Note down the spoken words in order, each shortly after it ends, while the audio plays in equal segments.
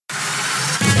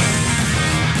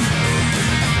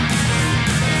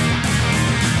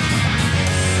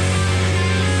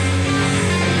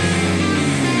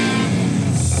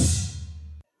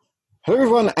Hello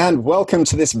everyone and welcome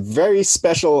to this very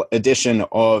special edition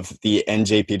of the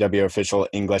NJPW Official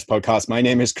English Podcast. My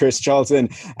name is Chris Charlton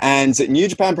and New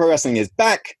Japan Pro Wrestling is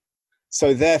back.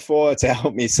 So therefore, to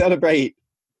help me celebrate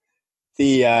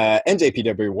the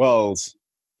NJPW World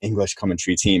English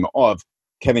commentary team of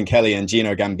Kevin Kelly and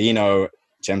Gino Gambino,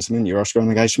 gentlemen, yoroshiku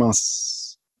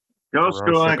onegaishimasu.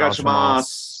 Yoroshiku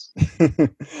onegaishimasu.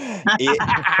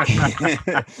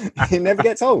 It never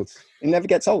gets old. It never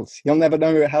gets old. You'll never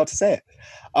know how to say it.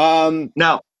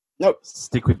 No.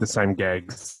 Stick with the same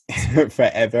gags.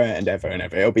 Forever and ever and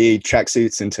ever. It'll be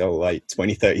tracksuits until like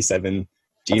 2037.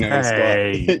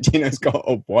 Gino's got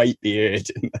a white beard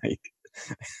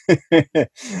and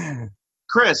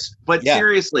Chris, but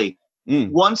seriously,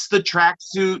 once the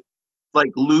tracksuit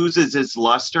like loses its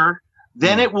luster,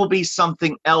 then it will be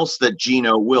something else that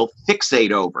Gino will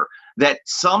fixate over that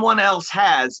someone else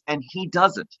has and he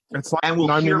doesn't. It's like and we'll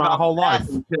known me hear my about whole life.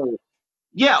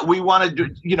 We want to do,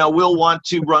 we'll want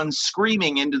to run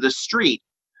screaming into the street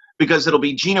because it'll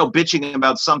be Gino bitching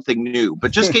about something new.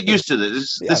 But just get used to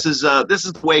this. This is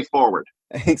the way forward.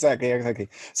 Exactly.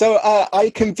 So I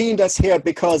convened us here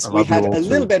because we had a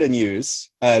little bit of news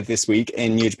this week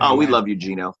in New Japan. Oh, we love you,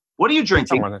 Gino. What are you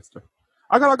drinking?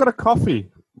 I got a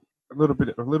coffee. A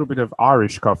little bit of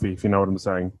Irish coffee, if you know what I'm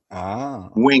saying. Ah.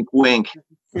 Wink, wink.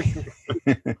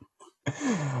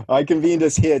 I convened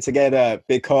us here together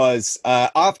because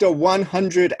after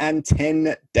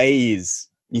 110 days,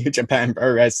 New Japan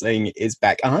Pro Wrestling is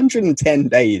back. 110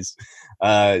 days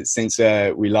since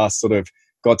we last sort of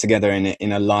got together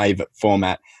in a live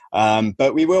format.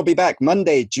 But we will be back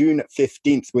Monday, June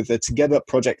 15th with the Together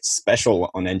Project special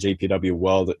on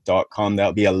njpwworld.com.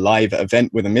 That'll be a live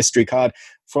event with a mystery card.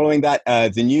 Following that,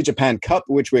 the New Japan Cup,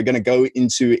 which we're going to go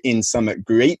into in some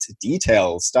great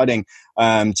detail, starting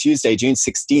Tuesday, June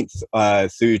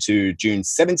 16th through to June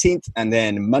 17th, and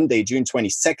then Monday, June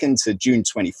 22nd to June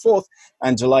 24th,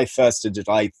 and July 1st to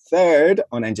July 3rd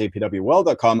on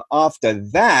njpwworld.com. After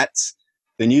that,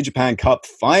 the New Japan Cup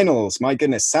Finals. My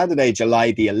goodness, Saturday,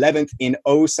 July the 11th in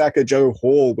Osaka-jo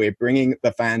Hall. We're bringing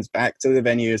the fans back to the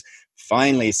venues.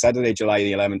 Finally, Saturday, July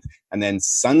the 11th. And then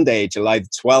Sunday, July the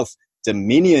 12th,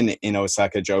 Dominion in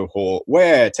Osaka-jo Hall,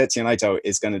 where Tetsuya Naito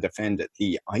is going to defend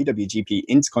the IWGP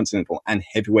Intercontinental and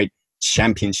Heavyweight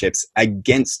Championships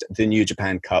against the New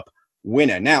Japan Cup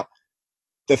winner. Now,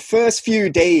 the first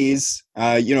few days,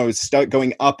 start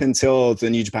going up until the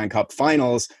New Japan Cup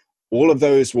Finals. All of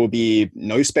those will be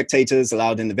no spectators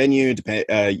allowed in the venue,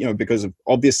 because of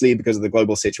the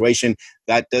global situation.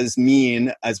 That does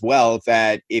mean as well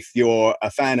that if you're a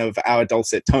fan of our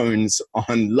dulcet tones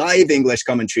on live English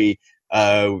commentary,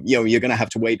 you're going to have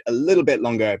to wait a little bit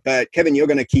longer. But Kevin, you're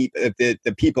going to keep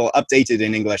the people updated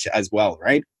in English as well,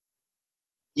 right?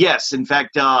 Yes. In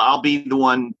fact, I'll be the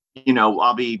one,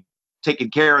 I'll be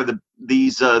taking care of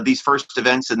these first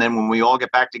events. And then when we all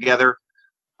get back together,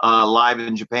 live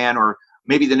in Japan, or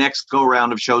maybe the next go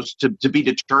round of shows to be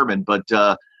determined. But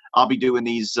I'll be doing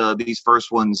these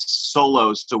first ones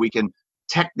solos so we can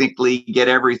technically get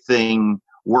everything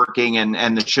working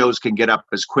and the shows can get up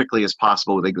as quickly as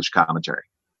possible with English commentary.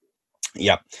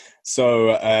 Yeah.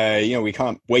 So, we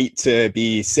can't wait to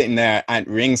be sitting there at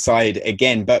ringside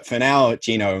again. But for now,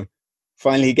 Gino,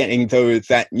 finally getting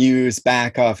that news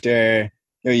back after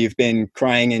you've been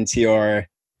crying into your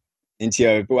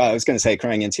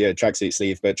tracksuit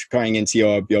sleeve, but crying into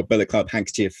your Bullet Club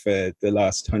handkerchief for the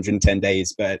last 110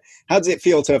 days. But how does it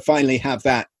feel to finally have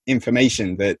that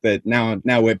information that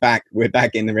now we're back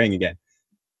in the ring again?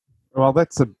 Well,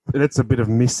 that's a bit of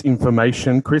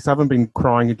misinformation, Chris. I haven't been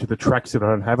crying into the tracksuit I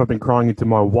don't have. I've been crying into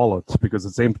my wallet because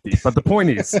it's empty. But the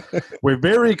point is, we're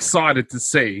very excited to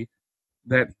see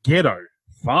that Gedo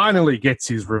finally gets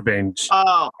his revenge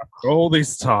after all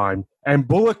this time. And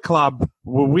Bullet Club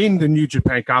will win the New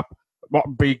Japan Cup,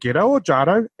 be Gedo or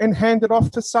Jado, and hand it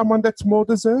off to someone that's more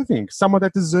deserving, someone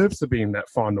that deserves to be in that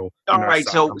final. All right,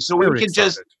 so we can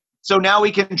so now we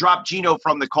can drop Gino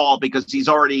from the call because he's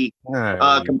already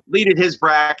completed his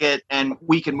bracket, and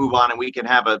we can move on and we can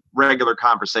have a regular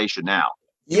conversation now.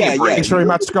 Yeah. Thanks very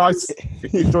much, guys.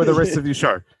 Enjoy the rest of your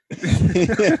show.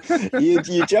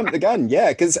 you jumped the gun,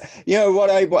 because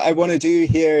what I want to do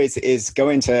here is go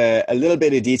into a little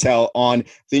bit of detail on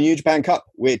the New Japan Cup,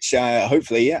 which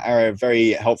hopefully our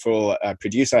very helpful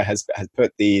producer has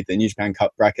put the New Japan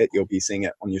Cup bracket. You'll be seeing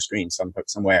it on your screen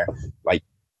somewhere, like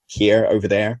here, over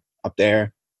there, up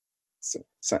there. So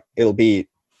it'll be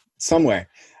somewhere.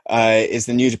 Is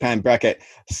the New Japan bracket.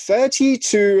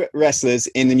 32 wrestlers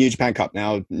in the New Japan Cup.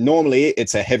 Now, normally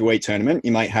it's a heavyweight tournament.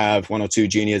 You might have one or two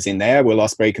juniors in there. Will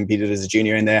Ospreay competed as a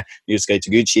junior in there. Yusuke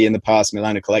Taguchi in the past.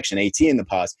 Milano Collection AT in the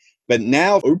past. But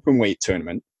now openweight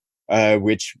tournament,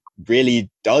 which really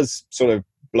does sort of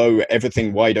blow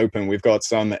everything wide open. We've got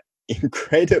some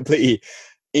incredibly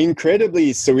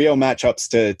surreal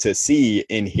matchups to see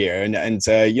in here, and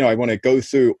I want to go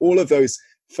through all of those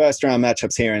first round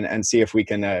matchups here and see if we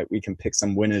can pick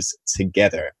some winners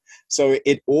together. So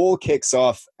it all kicks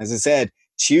off, as I said,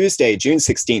 Tuesday, June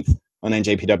 16th on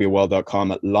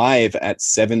njpwworld.com, live at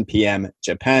 7 p.m.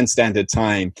 Japan Standard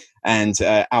Time. And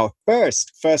our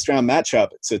first round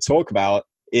matchup to talk about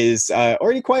is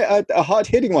already quite a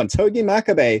hard-hitting one. Togi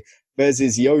Makabe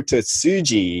versus Yota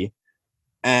Tsuji.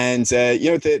 And,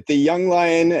 the young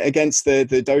lion against the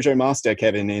dojo master,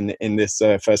 Kevin, in this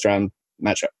first round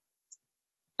matchup.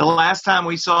 The last time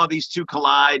we saw these two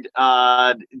collide,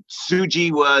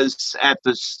 Tsuji was at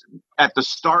the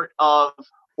start of,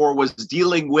 or was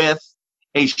dealing with,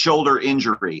 a shoulder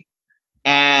injury.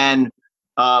 And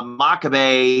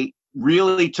Makabe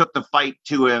really took the fight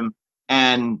to him,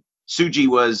 and Tsuji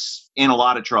was in a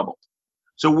lot of trouble.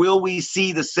 So will we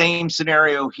see the same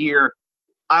scenario here?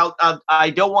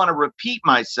 I don't want to repeat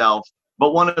myself,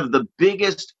 but one of the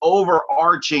biggest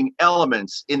overarching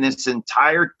elements in this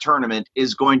entire tournament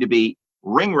is going to be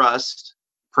ring rust,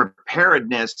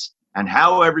 preparedness, and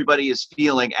how everybody is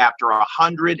feeling after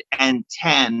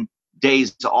 110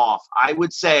 days off. I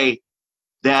would say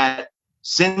that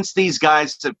since these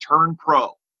guys have turned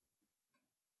pro,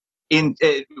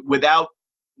 without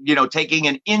taking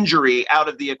an injury out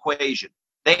of the equation,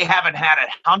 they haven't had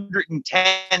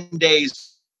 110 days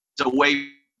away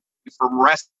from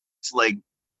wrestling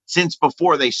since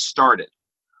before they started.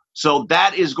 So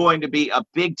that is going to be a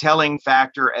big telling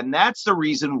factor, and that's the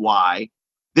reason why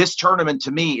this tournament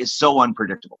to me is so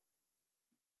unpredictable.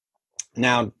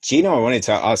 Now, Gino, I wanted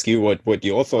to ask you what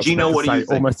your thoughts. Gino, what do you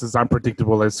think? Almost as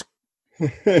unpredictable as.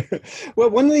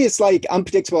 Well, one of these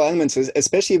unpredictable elements,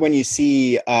 especially when you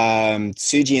see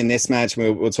Tsuji in this match,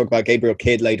 we'll talk about Gabriel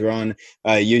Kidd later on,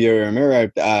 Yuya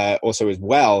Uemura also as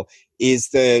well, is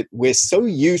that we're so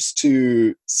used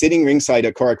to sitting ringside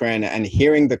at Korakuen and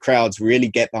hearing the crowds really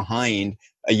get behind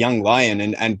a young lion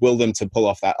and will them to pull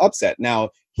off that upset. Now,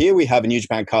 here we have a New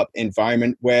Japan Cup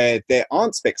environment where there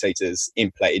aren't spectators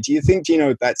in play. Do you think,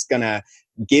 that's going to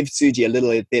give Tsuji a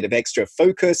little bit of extra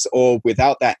focus, or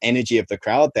without that energy of the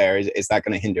crowd there, is that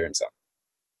going to hinder him some?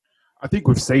 I think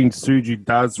we've seen Tsuji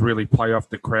does really play off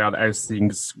the crowd as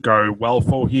things go well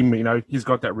for him. He's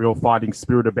got that real fighting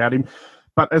spirit about him.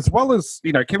 But as well as,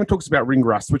 Kevin talks about ring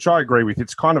rust, which I agree with.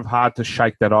 It's kind of hard to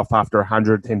shake that off after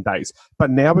 110 days.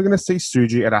 But now we're going to see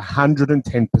Tsuji at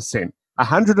 110%.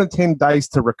 110 days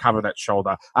to recover that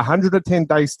shoulder, 110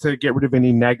 days to get rid of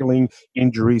any nagging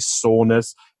injuries,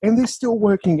 soreness, and they're still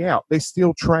working out. They're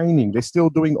still training. They're still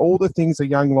doing all the things a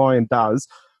young lion does.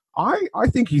 I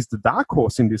think he's the dark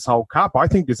horse in this whole cup. I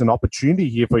think there's an opportunity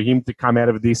here for him to come out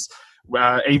of this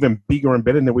even bigger and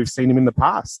better than we've seen him in the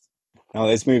past. Now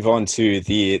let's move on to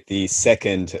the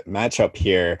second matchup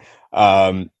here.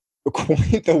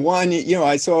 Quite the one,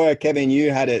 I saw, Kevin,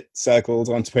 you had it circled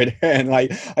on Twitter, and I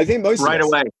think most right of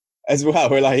us away as well,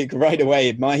 we're right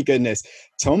away, my goodness,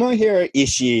 Tomohiro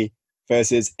Ishii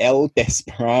versus El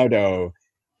Desperado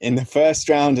in the first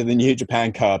round of the New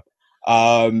Japan Cup.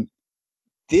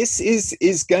 This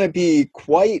is going to be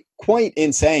quite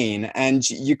insane, and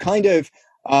you kind of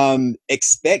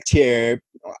expect here,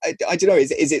 I don't know,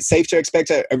 is it safe to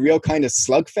expect a real kind of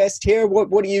slugfest here?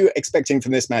 What are you expecting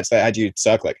from this match that had you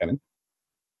circle it, Kevin?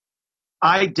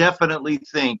 I definitely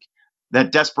think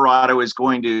that Desperado is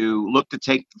going to look to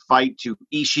take the fight to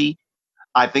Ishii.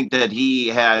 I think that he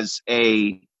has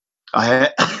a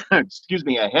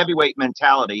heavyweight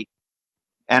mentality,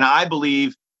 and I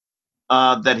believe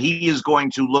that he is going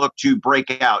to look to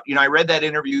break out. I read that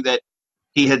interview that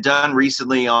he had done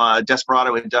recently,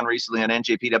 Desperado had done recently on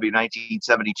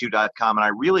NJPW1972.com, and I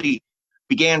really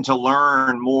began to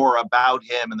learn more about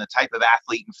him and the type of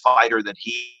athlete and fighter that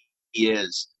he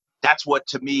is. That's what,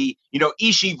 to me,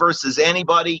 Ishii versus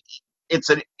anybody, it's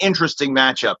an interesting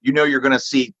matchup. You're going to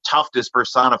see toughness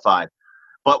personified.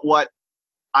 But what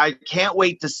I can't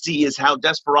wait to see is how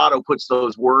Desperado puts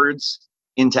those words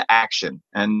into action.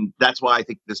 And that's why I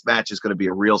think this match is going to be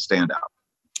a real standout.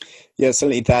 Yeah,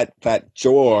 certainly that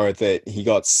jaw that he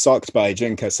got socked by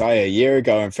Jun Kasai a year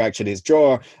ago and fractured his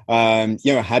jaw,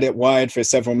 had it wired for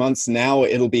several months. Now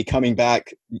it'll be coming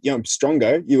back,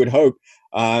 stronger, you would hope.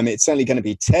 It's certainly going to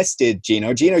be tested,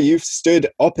 Gino. Gino, you've stood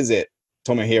opposite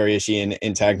Tomohiro Ishii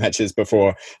in tag matches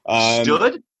before.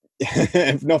 Stood?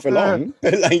 Not for long.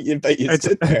 Like, but you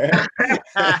stood there.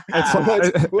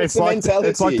 What's the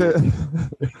mentality?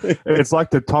 It's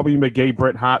like the Tommy McGee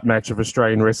Bret Hart match of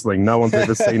Australian wrestling. No one's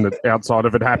ever seen it outside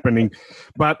of it happening.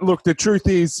 But look, the truth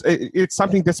is, it's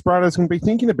something Desperado's going to be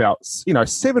thinking about.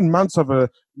 7 months of a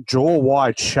jaw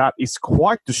wide shut is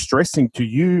quite distressing to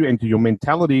you and to your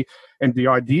mentality, and the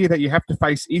idea that you have to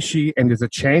face Ishii and there's a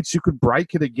chance you could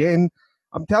break it again.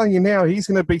 I'm telling you now, he's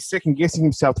going to be second-guessing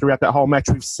himself throughout that whole match.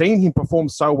 We've seen him perform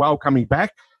so well coming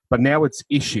back, but now it's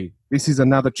Ishii. This is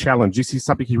another challenge. This is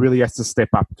something he really has to step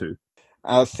up to.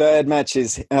 Our third match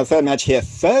here.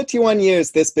 31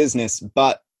 years this business,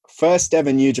 but first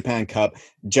ever New Japan Cup.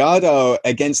 Jado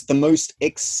against the most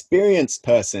experienced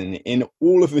person in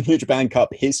all of the New Japan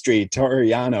Cup history, Toru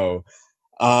Yano.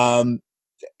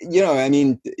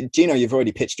 Gino, you've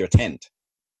already pitched your tent.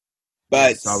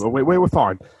 But so we're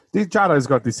fine. Jado's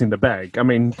got this in the bag. I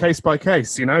mean, case by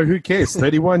case, who cares?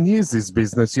 31 years this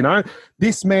business,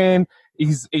 This man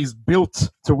is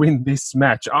built to win this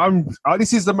match.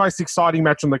 This is the most exciting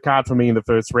match on the card for me in the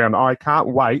first round. I can't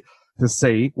wait to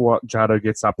see what Jado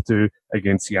gets up to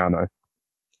against Yano.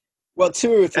 Well,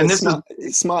 two of the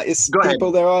smartest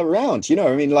people there are around.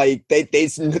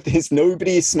 There's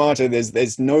nobody smarter.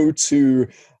 There's no two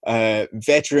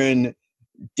veteran,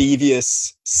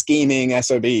 devious, scheming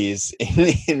SOBs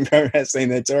in pro wrestling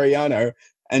than Toru Yano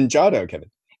and Jado, Kevin.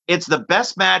 It's the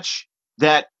best match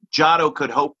that Jado could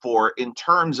hope for in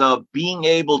terms of being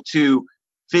able to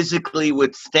physically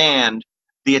withstand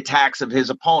the attacks of his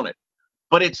opponent.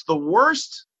 But it's the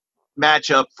worst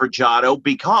matchup for Jado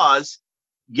because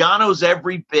Yano's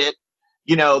every bit,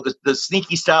 the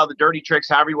sneaky style, the dirty tricks,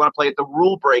 however you want to play it, the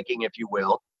rule breaking, if you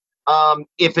will.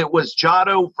 If it was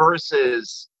Jado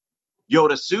versus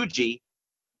Yota Tsuji,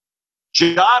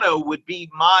 Jado would be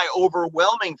my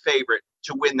overwhelming favorite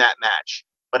to win that match.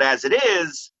 But as it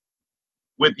is,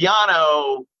 with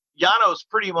Yano's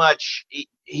pretty much,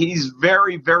 he's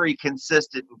very, very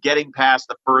consistent in getting past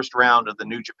the first round of the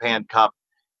New Japan Cup.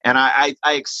 And I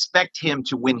expect him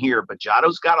to win here. But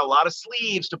Jado's got a lot of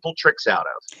sleeves to pull tricks out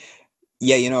of.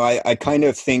 Yeah, I kind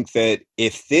of think that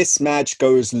if this match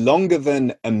goes longer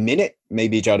than a minute,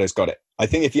 maybe Jado's got it. I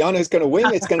think if Yano's going to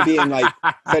win, it's going to be in like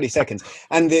 30 seconds.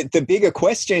 And the bigger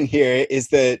question here is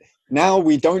that now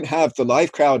we don't have the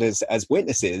live crowd as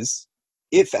witnesses.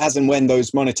 If, as and when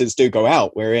those monitors do go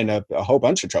out, we're in a whole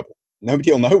bunch of trouble.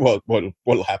 Nobody will know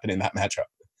what'll happen in that matchup.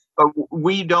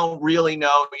 We don't really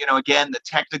know. Again, the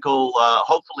technical,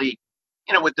 hopefully,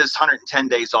 with this 110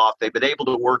 days off, they've been able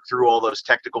to work through all those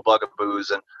technical bugaboos.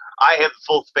 And I have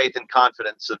full faith and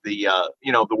confidence of the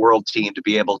world team to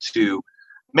be able to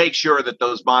make sure that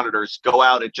those monitors go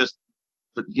out. It just,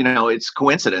 it's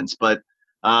coincidence, but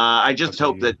I just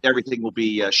hope that everything will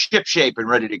be ship-shape and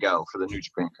ready to go for the New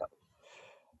Japan Cup.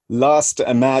 Last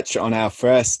match on our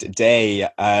first day,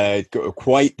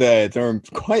 quite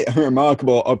a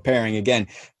remarkable odd pairing again.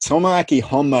 Tomoaki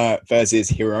Honma versus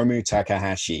Hiromu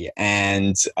Takahashi,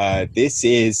 and this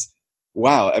is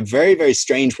a very, very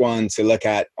strange one to look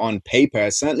at on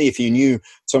paper. Certainly, if you knew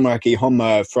Tomoaki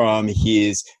Honma from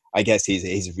his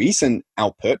recent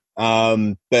output,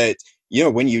 but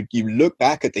when you look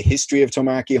back at the history of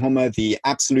Tomoaki Honma, the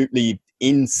absolutely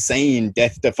insane,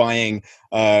 death-defying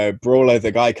brawler,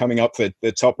 the guy coming up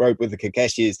the top rope with the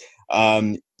Kakeshis,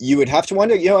 you would have to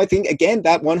wonder, I think, again,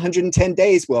 that 110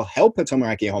 days will help a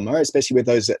Tomoaki Honma, especially with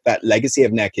that legacy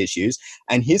of neck issues,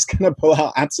 and he's going to pull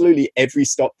out absolutely every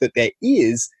stop that there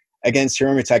is against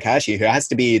Hiromu Takahashi, who has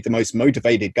to be the most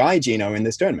motivated guy, Gino, in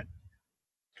this tournament.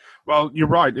 Well, you're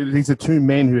right. These are two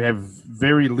men who have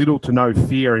very little to no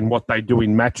fear in what they do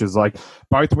in matches. Like,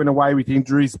 both went away with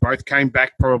injuries. Both came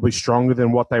back probably stronger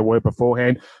than what they were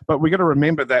beforehand. But we got to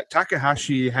remember that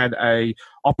Takahashi had a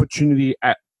opportunity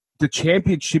at the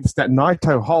championships that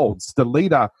Naito holds, the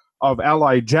leader of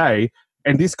LIJ,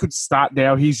 and this could start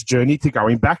now his journey to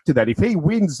going back to that. If he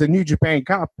wins the New Japan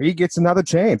Cup, he gets another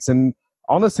chance. And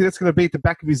honestly, that's going to be at the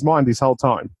back of his mind this whole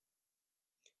time.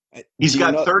 He's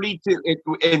got 32.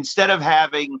 Instead of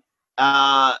having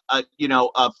a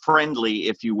friendly,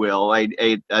 if you will,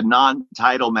 a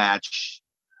non-title match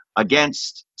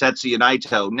against Tetsuya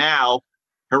Naito, now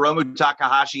Hiromu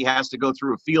Takahashi has to go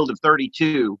through a field of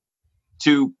 32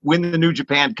 to win the New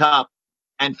Japan Cup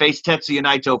and face Tetsuya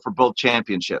Naito for both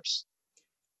championships.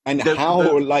 And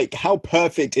how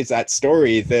perfect is that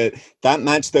story? That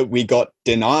match that we got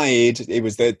denied, it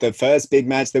was the first big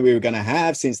match that we were going to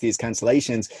have since these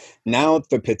cancellations. Now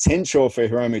the potential for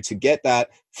Hiromu to get that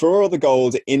for all the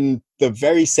gold in the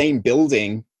very same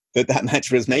building that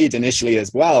match was made initially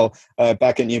as well,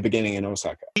 back at New Beginning in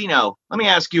Osaka. Let me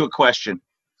ask you a question.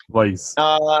 Please.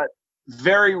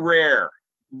 very rare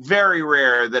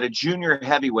that a junior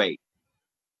heavyweight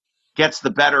gets the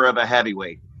better of a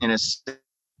heavyweight in a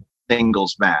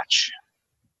singles match.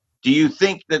 Do you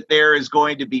think that there is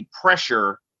going to be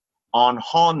pressure on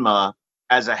Honma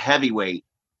as a heavyweight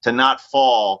to not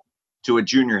fall to a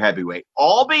junior heavyweight,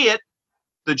 albeit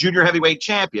the junior heavyweight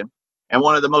champion and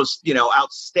one of the most,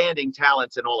 outstanding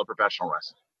talents in all of professional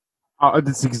wrestling?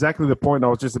 That's exactly the point I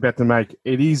was just about to make.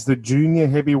 It is the junior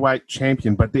heavyweight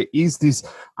champion, but there is this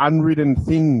unwritten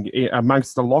thing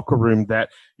amongst the locker room that,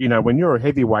 when you're a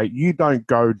heavyweight, you don't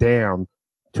go down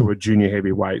to a junior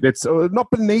heavyweight. It's not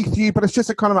beneath you, but it's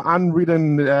just a kind of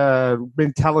unwritten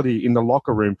mentality in the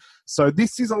locker room. So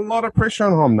this is a lot of pressure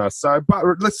on Honma.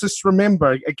 But let's just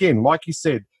remember, again, like you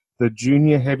said, the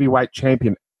junior heavyweight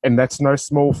champion, and that's no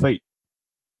small feat.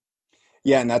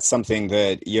 Yeah, and that's something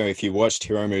that, if you watched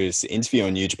Hiromu's interview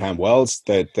on New Japan Worlds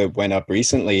that went up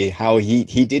recently, how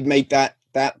he did make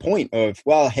that point of,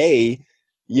 well, hey,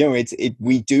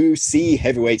 we do see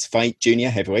heavyweights fight junior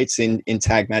heavyweights in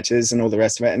tag matches and all the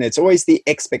rest of it. And it's always the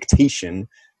expectation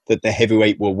that the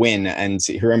heavyweight will win. And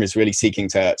Hiromu is really seeking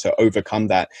to overcome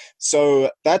that.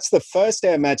 So that's the first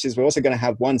day of matches. We're also going to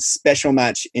have one special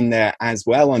match in there as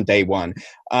well on day one.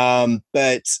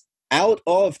 But out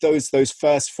of those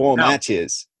first four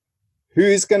matches,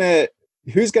 who's gonna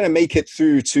make it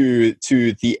through to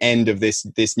the end of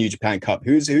this New Japan Cup?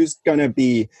 Who's gonna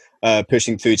be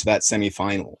pushing through to that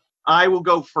semifinal? I will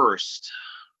go first,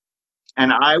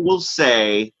 and I will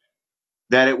say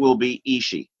that it will be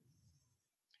Ishii.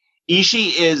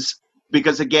 Ishii is,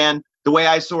 because again, the way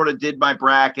I sort of did my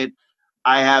bracket,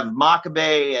 I have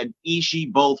Makabe and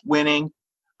Ishii both winning.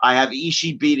 I have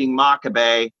Ishii beating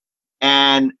Makabe,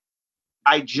 and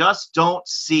I just don't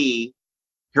see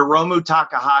Hiromu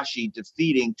Takahashi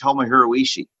defeating Tomohiro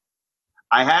Ishii.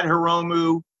 I had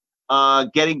Hiromu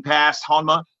getting past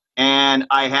Honma, and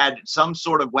I had some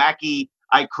sort of wacky,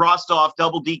 I crossed off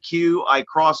double DQ, I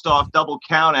crossed off double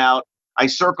count out, I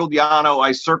circled Yano,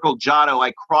 I circled Jado,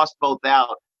 I crossed both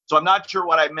out. So I'm not sure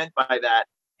what I meant by that.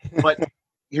 But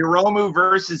Hiromu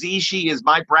versus Ishii is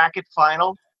my bracket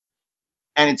final,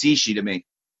 and it's Ishii to me.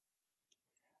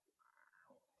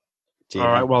 All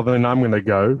right, well, then I'm going to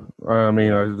go. I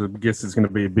mean, I guess it's going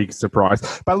to be a big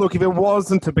surprise. But look, if it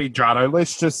wasn't to be Jado,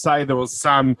 let's just say there was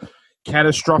some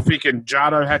catastrophic and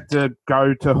Jado had to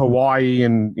go to Hawaii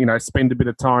and, spend a bit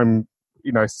of time,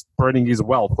 spreading his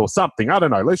wealth or something. I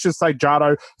don't know. Let's just say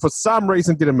Jado, for some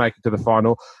reason, didn't make it to the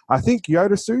final. I think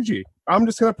Yota Tsuji. I'm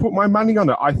just going to put my money on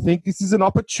it. I think this is an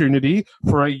opportunity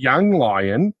for a young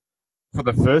lion for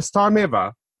the first time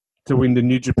ever to win the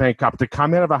New Japan Cup, to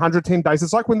come out of 110 days.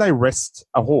 It's like when they rest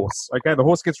a horse, okay? The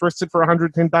horse gets rested for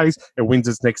 110 days, it wins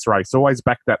its next race. Always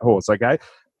back that horse, okay?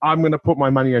 I'm going to put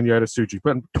my money on Yota Tsuji,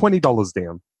 but $20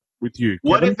 down with you.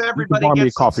 What Kevin, if everybody buy me a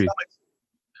gets coffee?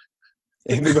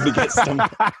 Everybody gets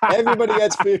everybody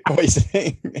gets food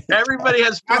poisoning. Everybody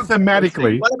has food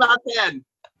mathematically. What about then?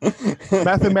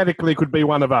 Mathematically could be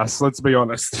one of us, let's be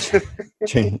honest.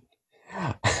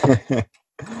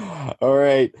 All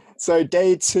right. So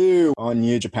day 2 on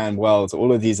New Japan World,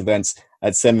 all of these events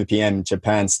at 7 p.m.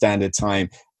 Japan Standard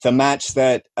Time. The match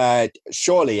that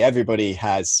surely everybody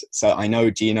has. So I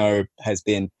know Gino has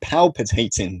been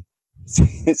palpitating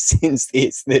since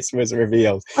this was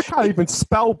revealed. I can't even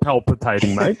spell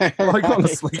palpitating, mate. Like,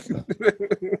 honestly.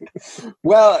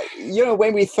 Well,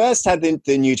 when we first had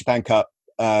the New Japan Cup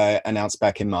announced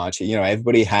back in March,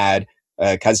 everybody had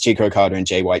Kazuchika Okada and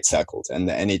Jay White circled, and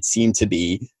it seemed to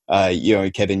be,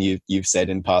 Kevin, you've said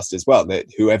in the past as well, that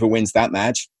whoever wins that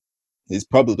match has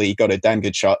probably got a damn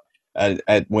good shot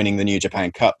at winning the New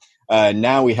Japan Cup.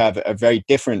 Now we have a very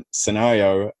different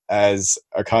scenario as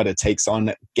Okada takes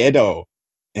on Gedo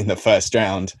in the first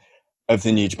round of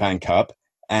the New Japan Cup.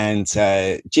 And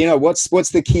Gino, what's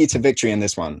the key to victory in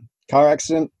this one? Car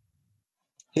accident?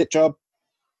 Hit job?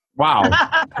 Wow!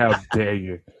 How dare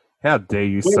you? How dare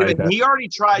you say that? He already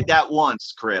tried that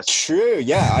once, Chris. True,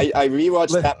 yeah. I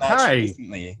rewatched that match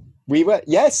recently. We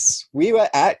were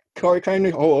at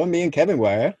Korakuen Hall, me and Kevin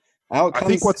were. I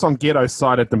think what's on Ghetto's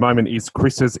side at the moment is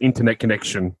Chris's internet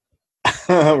connection.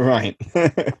 Right.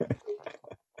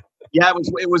 Yeah,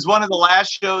 it was one of the last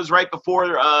shows right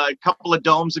before a couple of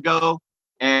domes ago,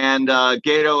 and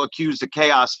Gato accused a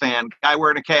Chaos fan, guy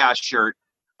wearing a Chaos shirt,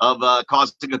 of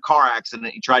causing a car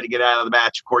accident. He tried to get out of the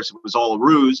match. Of course, it was all a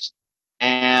ruse,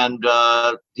 and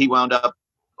he wound up,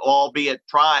 albeit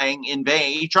trying in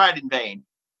vain. He tried in vain,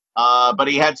 but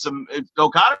he had some.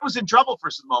 Okada was in trouble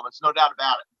for some moments, no doubt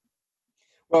about it.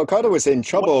 Well, Okada was in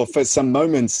trouble for some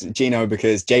moments, Gino,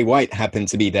 because Jay White happened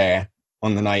to be there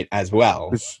on the night as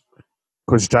well.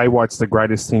 because Jay White's the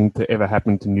greatest thing to ever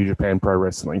happen to New Japan Pro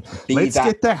Wrestling. Let's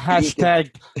get the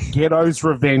hashtag Ghetto's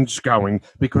Revenge going,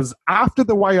 because after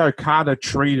the way Okada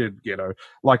treated Ghetto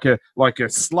like a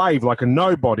slave, like a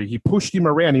nobody, he pushed him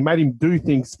around, he made him do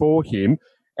things for him,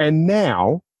 and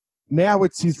now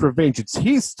it's his revenge. It's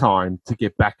his time to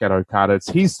get back at Okada. It's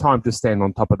his time to stand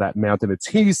on top of that mountain. It's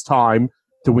his time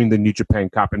to win the New Japan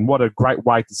Cup. And what a great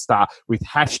way to start with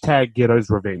hashtag Ghetto's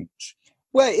Revenge.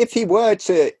 Well, if he were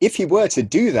to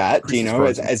do that, Gino,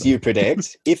 as you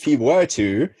predict, if he were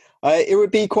to, it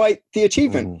would be quite the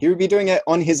achievement. He would be doing it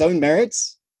on his own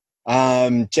merits.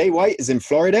 Jay White is in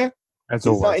Florida. He's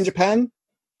not in Japan.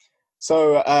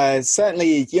 So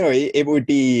certainly, it would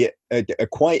be a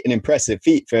quite an impressive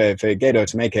feat for Gedo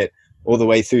to make it all the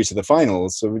way through to the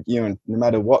finals. So, no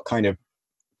matter what kind of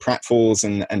pratfalls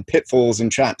and pitfalls and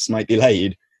traps might be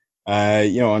laid,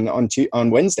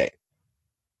 on Wednesday.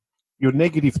 Your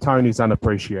negative tone is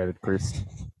unappreciated, Chris.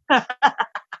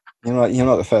 You're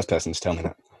not the first person to tell me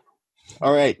that.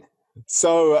 All right.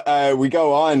 So we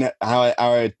go on.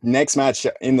 Our next match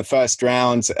in the first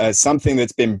round, something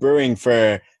that's been brewing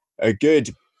for a good,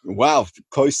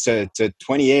 close to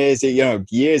 20 years,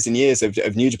 years and years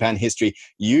of New Japan history.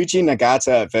 Yuji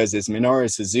Nagata versus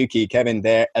Minoru Suzuki. Kevin,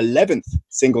 their 11th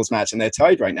singles match, and they're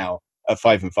tied right now at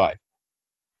 5-5.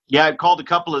 Yeah, I've called a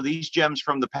couple of these gems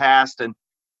from the past, and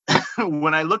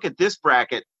when I look at this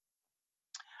bracket,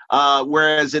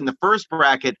 whereas in the first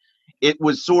bracket, it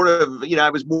was sort of, I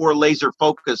was more laser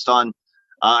focused on,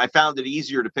 I found it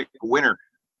easier to pick a winner.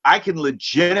 I can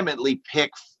legitimately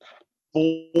pick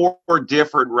 4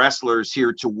 different wrestlers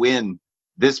here to win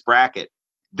this bracket.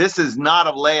 This is not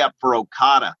a layup for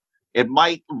Okada. It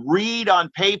might read on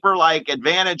paper like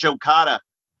advantage Okada,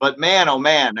 but man, oh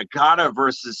man, Okada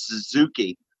versus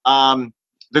Suzuki.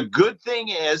 The good thing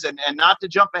is, and not to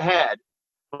jump ahead,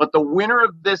 but the winner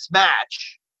of this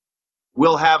match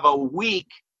will have a week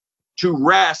to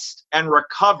rest and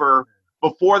recover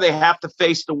before they have to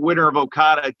face the winner of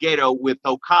Okada Gedo, with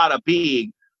Okada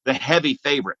being the heavy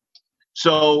favorite.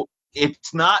 So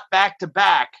it's not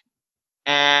back-to-back,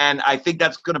 and I think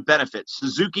that's going to benefit.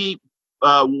 Suzuki,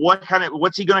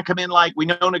 what's he going to come in like? We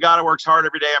know Nagata works hard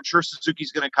every day. I'm sure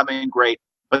Suzuki's going to come in great,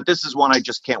 but this is one I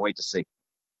just can't wait to see.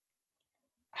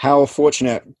 How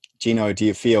fortunate, Gino, do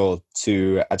you feel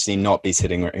to actually not be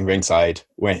sitting in ringside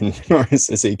when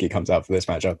Suzuki comes out for this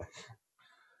matchup?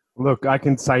 Look, I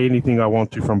can say anything I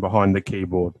want to from behind the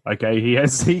keyboard. Okay,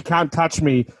 he can't touch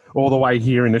me all the way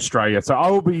here in Australia. So I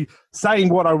will be saying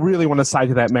what I really want to say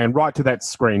to that man right to that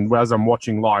screen as I'm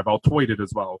watching live. I'll tweet it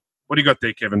as well. What do you got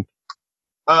there, Kevin?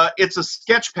 It's a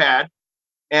sketch pad,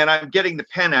 and I'm getting the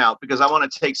pen out because I want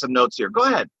to take some notes here. Go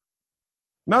ahead.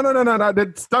 No.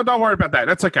 Don't worry about that.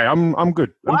 That's okay. I'm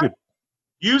good. I'm good.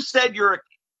 You said you're a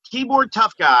keyboard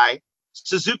tough guy.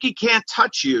 Suzuki can't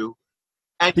touch you,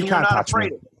 and you're not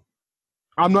afraid of him.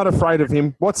 I'm not afraid of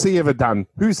him. What's he ever done?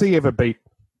 Who's he ever beat?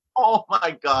 Oh,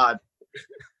 my God.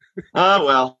 Oh,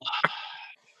 well.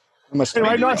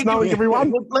 Anyway, nice knowing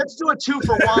everyone. Let's do a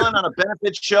 2-for-1 on a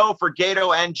benefit show for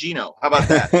Gedo and Gino. How about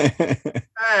that?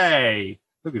 Hey,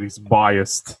 look at this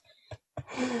biased.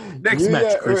 Next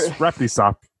match, Chris. Wrap this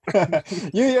up.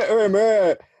 Yuya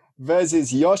Uemura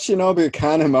versus Yoshinobu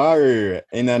Kanemaru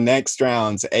in the next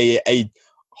round. A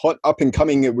hot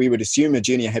up-and-coming, we would assume, a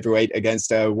junior heavyweight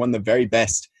against one of the very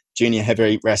best junior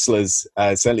heavyweight wrestlers,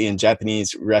 certainly in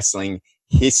Japanese wrestling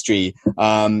history.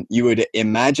 You would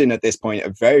imagine at this point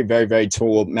a very, very, very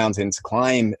tall mountain to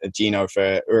climb, Gino,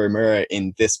 for Uemura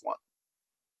in this one.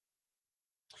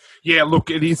 Yeah, look,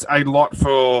 it is a lot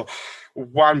for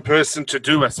one person to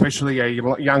do, especially a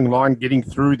young lion getting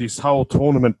through this whole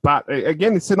tournament. But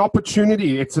again, it's an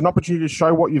opportunity. It's an opportunity to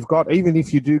show what you've got, even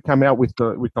if you do come out with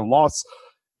the loss.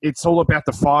 It's all about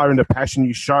the fire and the passion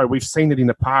you show. We've seen it in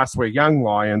the past where young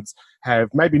lions have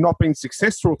maybe not been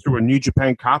successful through a New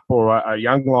Japan Cup or a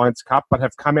Young Lions Cup, but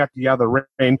have come out the other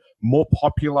end more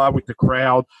popular with the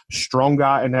crowd, stronger,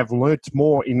 and have learnt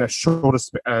more in a shorter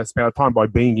span of time by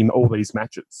being in all these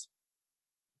matches.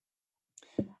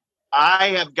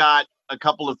 I have got a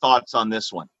couple of thoughts on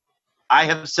this one. I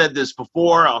have said this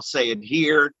before. I'll say it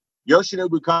here.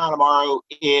 Yoshinobu Kanemaru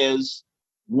is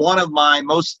one of my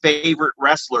most favorite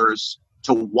wrestlers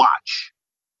to watch.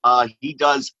 He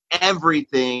does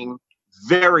everything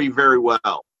very, very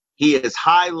well. He is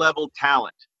high-level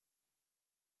talent.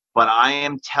 But I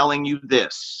am telling you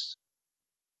this.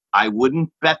 I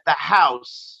wouldn't bet the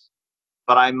house,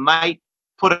 but I might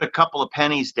put a couple of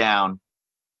pennies down.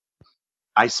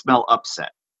 I smell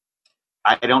upset.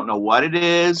 I don't know what it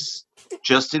is,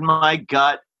 just in my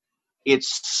gut. It's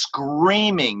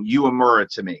screaming Uemura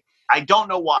to me. I don't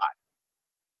know why.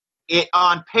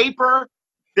 On paper,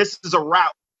 this is a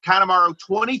rout. Kanemaru,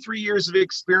 23 years of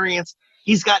experience.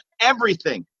 He's got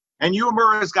everything. And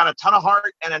Uemura's got a ton of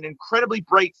heart and an incredibly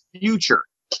bright future.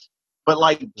 But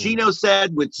like Gino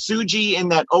said with Tsuji in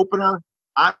that opener,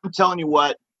 I'm telling you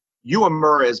what,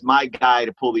 Uemura is my guy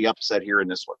to pull the upset here in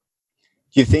this one.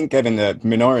 Do you think, Kevin, that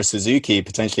Minoru Suzuki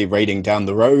potentially raiding down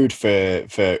the road for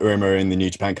Uemura in the New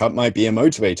Japan Cup might be a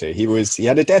motivator? He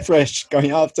had a death rush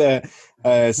going after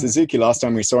Suzuki last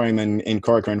time we saw him in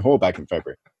Korakuen Hall back in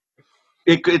February.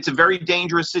 It's a very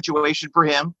dangerous situation for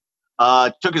him.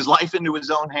 Took his life into his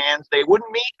own hands. They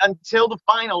wouldn't meet until the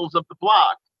finals of the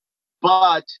block,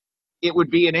 but it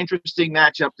would be an interesting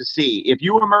matchup to see. If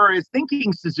Uemura is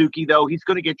thinking Suzuki, though, he's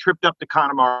going to get tripped up to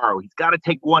Kanemaru. He's got to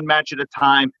take one match at a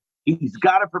time. He's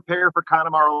got to prepare for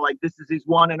Kanemaru like this is his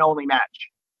one and only match.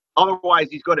 Otherwise,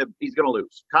 he's going to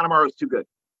lose. Kanemaru is too good.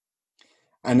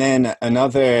 And then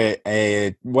another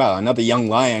young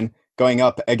lion going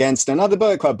up against another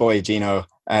Bullet Club boy, Gino,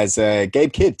 as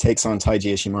Gabe Kidd takes on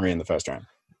Taiji Ishimori in the first round.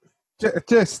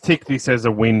 Just tick this as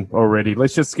a win already.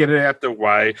 Let's just get it out the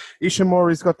way.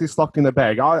 Ishimori's got this locked in the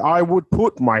bag. I would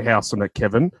put my house on it,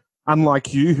 Kevin.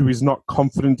 Unlike you, who is not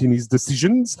confident in his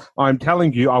decisions, I'm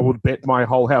telling you, I would bet my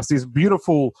whole house. This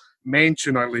beautiful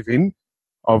mansion I live in,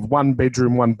 of 1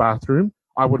 bedroom, 1 bathroom,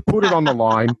 I would put it on the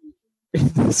line in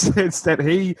the sense that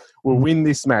he will win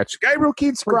this match. Gabriel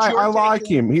Kidd's great. I like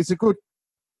him. He's a good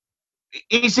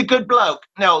bloke.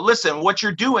 No, listen, what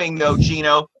you're doing, though,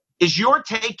 Gino, is you're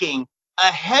taking a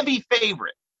heavy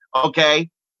favorite, okay?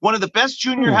 One of the best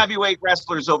junior heavyweight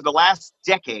wrestlers over the last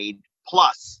decade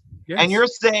plus. Yes. And you're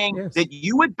saying that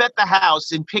you would bet the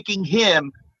house in picking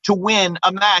him to win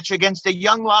a match against a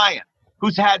young lion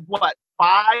who's had,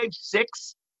 5,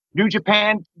 6 New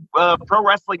Japan pro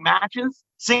wrestling matches?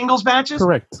 Singles matches?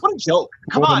 Correct. What a joke.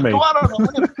 Come on, go out on a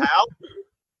limb, pal.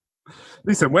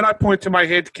 Listen, when I point to my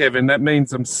head, Kevin, that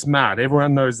means I'm smart.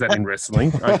 Everyone knows that in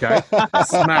wrestling, okay?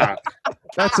 Smart.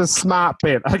 That's a smart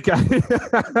bet, okay?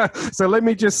 So let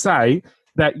me just say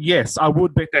that, yes, I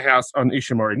would bet the house on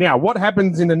Ishimori. Now, what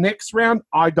happens in the next round,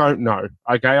 I don't know,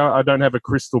 okay? I don't have a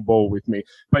crystal ball with me.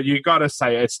 But you got to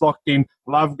say it's locked in.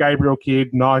 Love Gabriel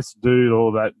Kidd, nice dude,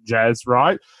 all that jazz,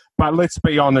 right? But let's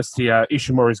be honest here,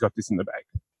 Ishimori's got this in the bag.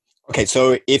 Okay,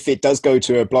 so if it does go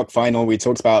to a block final, we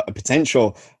talked about a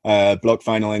potential block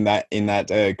final in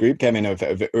that group, Kevin, of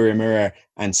Uemura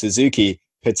and Suzuki.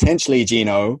 Potentially,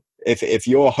 Gino, if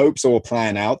your hopes all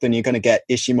plan out, then you're going to get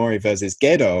Ishimori versus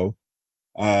Gedo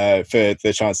for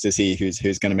the chance to see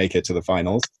who's going to make it to the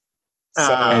finals.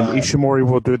 And Ishimori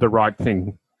will do the right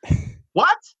thing.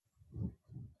 What?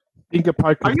 Finger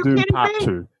Poke of Doom Part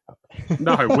 2.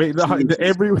 No, everyone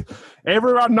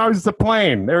knows the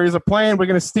plan. There is a plan. We're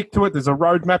going to stick to it. There's a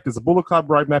roadmap. There's a Bullet Club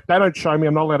roadmap. They don't show me.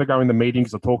 I'm not allowed to go in the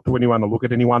meetings or talk to anyone or look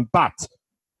at anyone. But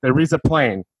there is a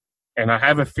plan. And I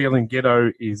have a feeling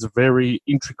Gedo is a very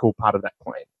integral part of that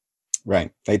plan.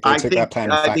 Right. They took that plan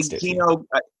and faxed it.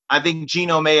 I think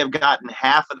Gino may have gotten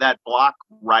half of that block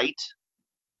right.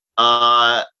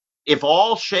 If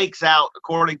all shakes out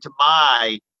according to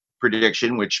my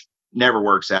prediction, which never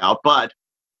works out, but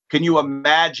can you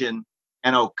imagine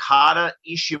an Okada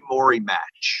Ishimori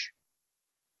match?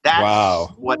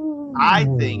 That's what I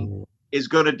think is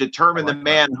going to determine the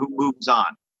man who moves on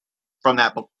from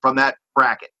that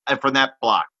bracket and from that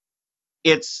block.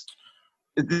 It's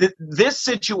this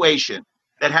situation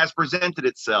that has presented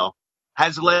itself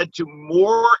has led to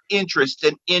more interest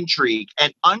and intrigue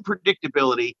and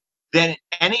unpredictability than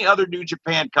any other New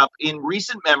Japan Cup in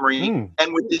recent memory.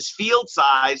 And with this field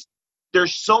size,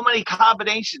 there's so many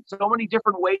combinations, so many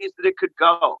different ways that it could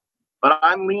go. But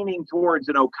I'm leaning towards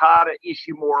an Okada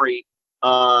Ishimori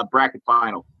bracket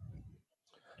final.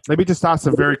 Let me just ask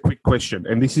a very quick question,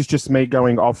 and this is just me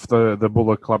going off the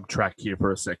Bullet Club track here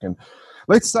for a second.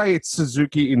 Let's say it's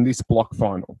Suzuki in this block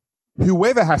final.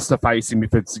 Whoever has to face him,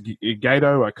 if it's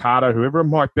Gedo, Okada, whoever it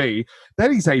might be,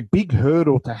 that is a big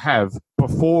hurdle to have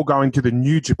before going to the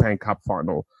New Japan Cup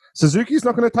final. Suzuki's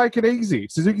not going to take it easy.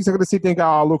 Suzuki's not going to sit there and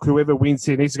go, oh, look, whoever wins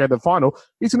here needs to go to the final.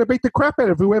 He's going to beat the crap out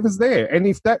of whoever's there. And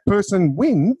if that person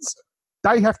wins,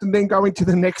 they have to then go into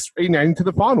the next, into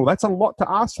the final. That's a lot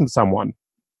to ask from someone.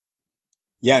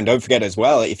 Yeah, and don't forget as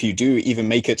well, if you do even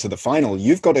make it to the final,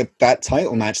 you've got that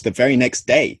title match the very next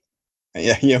day.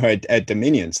 At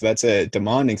Dominion. So that's a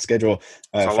demanding schedule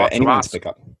for anyone to pick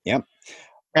up. Yep.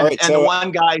 And the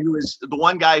one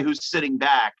guy who's sitting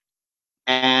back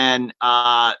and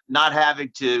not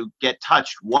having to get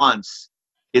touched once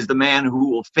is the man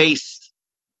who will face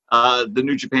the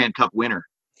New Japan Cup winner.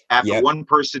 After one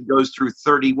person goes through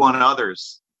 31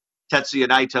 others, Tetsuya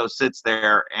Naito sits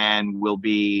there and will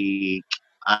be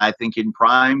I think in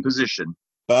prime position.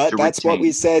 But that's what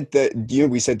we said.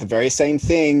 We said the very same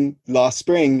thing last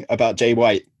spring about Jay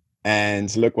White,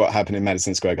 and look what happened in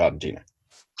Madison Square Garden, Gino.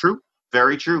 True,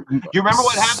 very true. Do you remember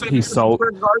what happened in Madison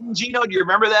Square Garden, Gino? Do you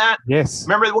remember that? Yes.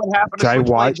 Remember what happened to Jay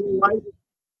White? White?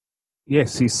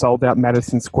 Yes, he sold out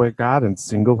Madison Square Garden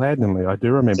single-handedly. I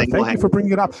do remember. Thank you for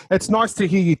bringing it up. It's nice to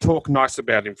hear you talk nice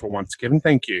about him for once, Kevin.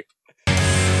 Thank you.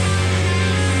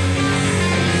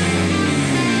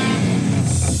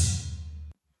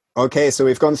 Okay, so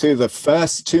we've gone through the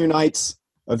first 2 nights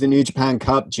of the New Japan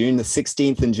Cup, June the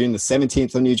 16th and June the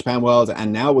 17th of New Japan World,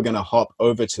 and now we're going to hop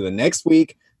over to the next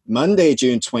week, Monday,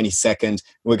 June 22nd.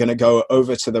 We're going to go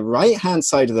over to the right-hand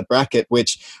side of the bracket,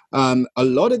 which a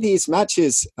lot of these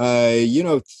matches, 2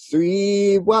 of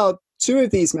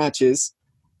these matches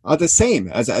are the same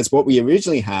as what we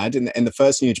originally had in the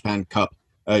first New Japan Cup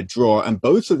draw, and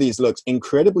both of these looked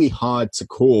incredibly hard to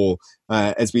call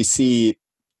as we see.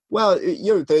 Well,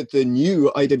 the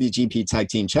new IWGP Tag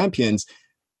Team Champions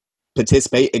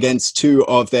participate against 2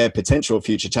 of their potential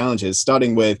future challengers,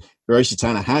 starting with Hiroshi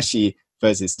Tanahashi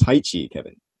versus Taichi,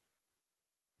 Kevin.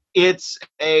 It's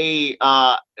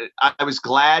I was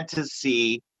glad to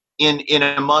see in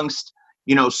amongst,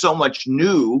 so much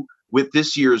new with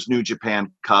this year's New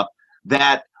Japan Cup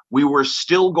that we were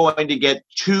still going to get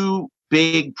 2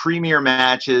 big premier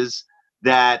matches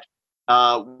that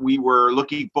we were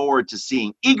looking forward to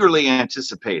seeing, eagerly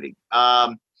anticipating.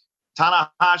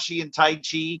 Tanahashi and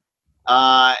Taichi.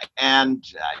 And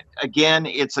again,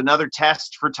 it's another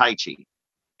test for Taichi.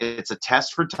 It's a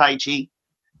test for Taichi.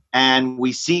 And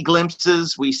we see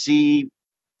glimpses. We see,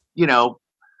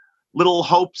 little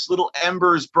hopes, little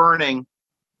embers burning.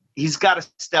 He's got to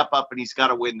step up and he's got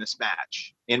to win this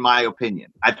match, in my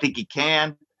opinion. I think he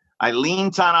can. I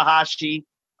lean Tanahashi.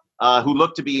 Who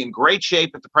looked to be in great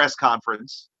shape at the press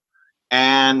conference.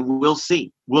 And we'll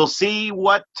see. We'll see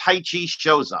what Taichi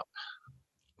shows up.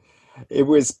 It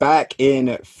was back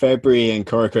in February in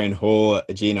Korakuen Hall,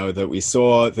 Gino, that we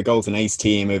saw the Golden Ace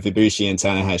team of Ibushi and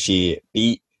Tanahashi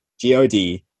beat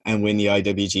GOD and win the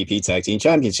IWGP Tag Team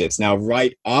Championships. Now,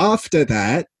 right after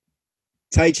that,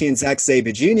 Taichi and Zack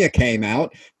Sabre Jr. came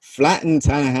out, flattened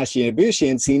Tanahashi and Ibushi,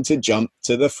 and seemed to jump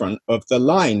to the front of the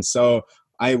line. So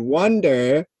I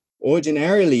wonder...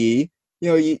 Ordinarily,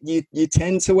 you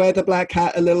tend to wear the black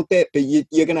hat a little bit, but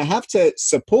you're going to have to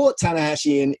support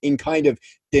Tanahashi in kind of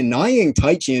denying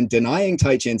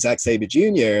Taichi and Zack Sabre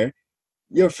Jr.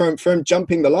 From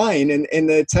jumping the line in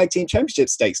the Tag Team Championship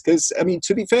stakes. Because, I mean,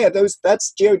 to be fair,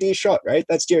 that's GOD's shot, right?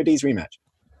 That's GOD's rematch.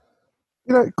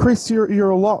 Chris, you're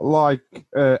a lot like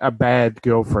a bad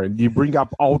girlfriend. You bring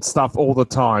up old stuff all the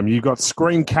time. You got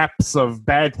screen caps of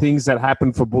bad things that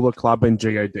happened for Bullet Club and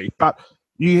GOD, but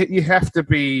you have to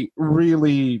be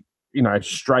really,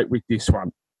 straight with this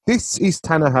one. This is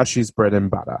Tanahashi's bread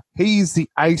and butter. He is the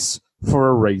ace for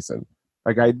a reason.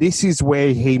 Okay, this is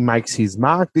where he makes his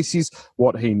mark. This is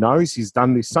what he knows. He's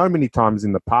done this so many times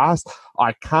in the past.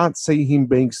 I can't see him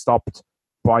being stopped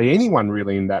by anyone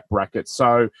really in that bracket.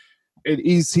 So it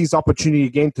is his opportunity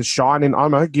again to shine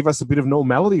and give us a bit of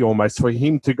normality almost for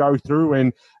him to go through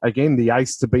and, again, the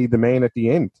ace to be the man at the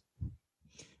end.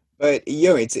 But,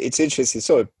 it's interesting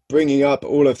sort of bringing up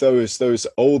all of those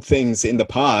old things in the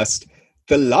past.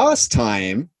 The last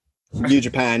time New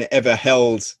Japan ever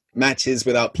held matches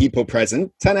without people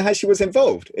present, Tanahashi was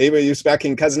involved. He was back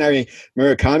in Kazunari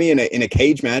Murakami in a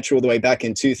cage match all the way back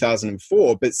in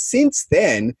 2004. But since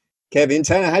then, Kevin,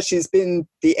 Tanahashi has been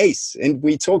the ace. And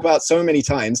we talk about so many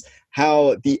times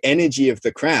how the energy of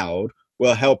the crowd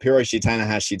will help Hiroshi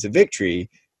Tanahashi to victory.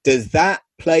 Does that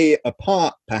play a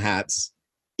part, perhaps,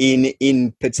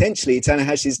 in potentially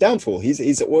Tanahashi's downfall?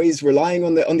 He's always relying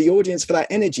on the audience for that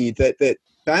energy that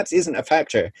perhaps isn't a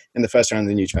factor in the first round of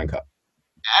the New Japan Cup.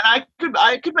 And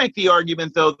I could make the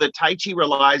argument, though, that Taichi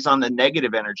relies on the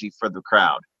negative energy for the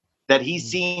crowd, that he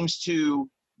seems to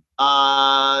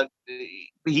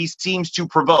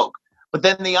provoke. But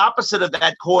then the opposite of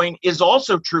that coin is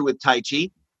also true with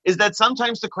Taichi, is that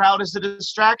sometimes the crowd is a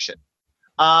distraction.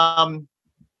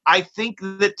 I think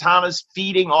that Tana's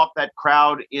feeding off that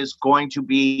crowd is going to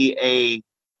be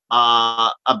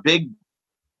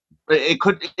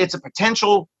it's a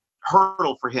potential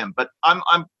hurdle for him. But I'm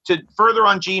to further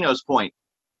on Gino's point,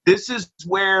 this is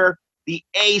where the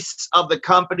ace of the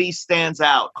company stands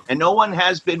out. And no one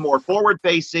has been more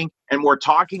forward-facing and more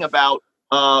talking about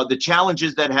the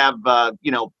challenges that have,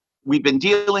 we've been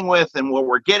dealing with and what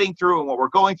we're getting through and what we're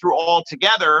going through all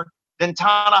together than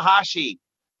Tanahashi.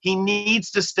 He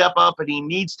needs to step up and he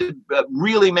needs to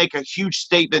really make a huge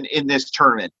statement in this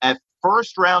tournament. A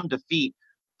first-round defeat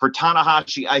for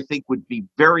Tanahashi, I think, would be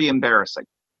very embarrassing.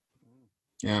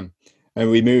 Yeah. And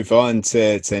we move on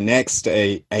to next,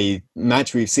 a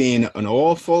match we've seen an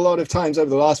awful lot of times over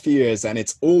the last few years, and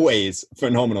it's always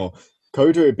phenomenal.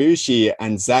 Kota Ibushi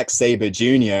and Zack Sabre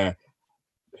Jr.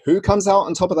 Who comes out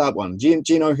on top of that one?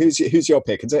 Gino, who's your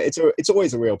pick? It's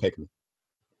always a real pick.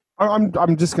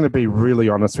 I'm just going to be really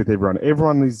honest with everyone.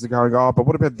 Everyone is going, oh, but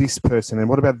what about this person? And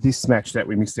what about this match that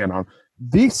we missed out on?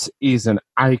 This is an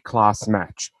A-class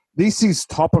match. This is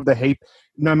top of the heap,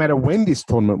 no matter when this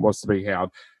tournament was to be held.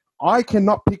 I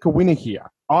cannot pick a winner here.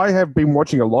 I have been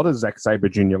watching a lot of Zack Sabre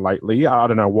Jr. lately. I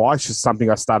don't know why. It's just something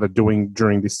I started doing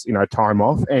during this, time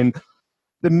off. And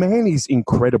the man is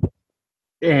incredible.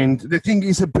 And the thing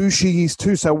is, Ibushi is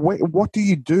too. So what do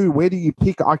you do? Where do you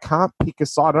pick? I can't pick a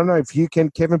side. I don't know if you can,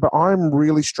 Kevin, but I'm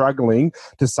really struggling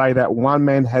to say that one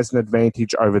man has an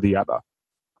advantage over the other.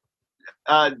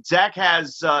 Zack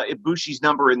has Ibushi's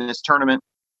number in this tournament,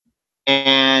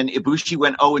 and Ibushi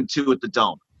went 0-2 at the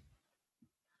Dome.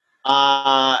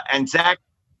 And Zack,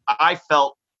 I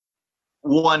felt,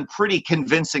 won pretty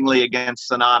convincingly against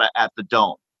Sonata at the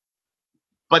Dome.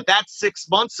 But that's 6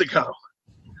 months ago.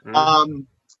 Mm-hmm.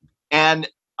 And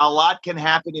a lot can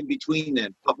happen in between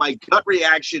then. But my gut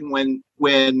reaction when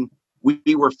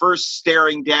we were first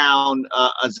staring down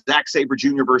a Zack Sabre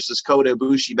Jr. versus Kota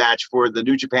Ibushi match for the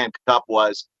New Japan Cup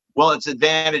was, well, it's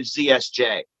advantage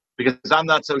ZSJ. Because I'm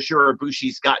not so sure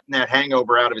Ibushi's gotten that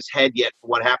hangover out of his head yet for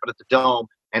what happened at the Dome.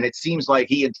 And it seems like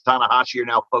he and Tanahashi are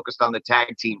now focused on the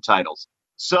tag team titles.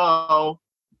 So,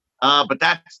 but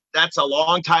that's a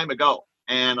long time ago,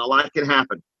 and a lot can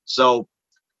happen. So,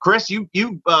 Chris, you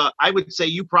I would say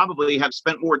you probably have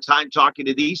spent more time talking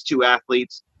to these two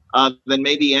athletes than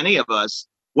maybe any of us.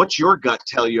 What's your gut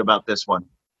tell you about this one?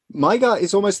 My gut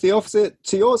is almost the opposite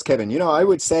to yours, Kevin. I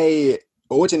would say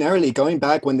ordinarily, going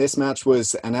back when this match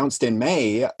was announced in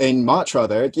March,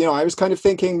 I was kind of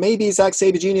thinking maybe Zack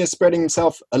Sabre Jr. is spreading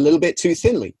himself a little bit too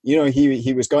thinly.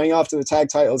 He was going after the tag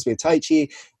titles with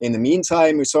Taichi. In the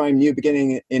meantime, we saw him new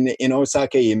beginning in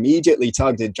Osaka. He immediately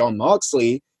targeted Jon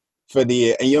Moxley for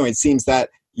the, it seems that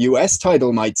US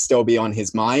title might still be on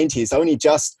his mind. He's only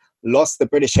just lost the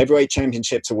British Heavyweight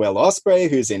Championship to Will Ospreay,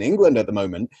 who's in England at the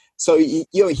moment. So,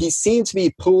 he seemed to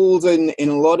be pulled in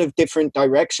a lot of different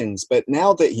directions. But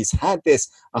now that he's had this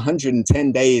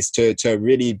 110 days to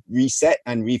really reset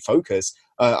and refocus,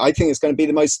 I think it's going to be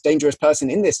the most dangerous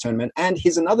person in this tournament. And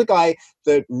he's another guy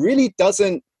that really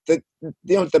doesn't,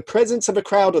 the presence of a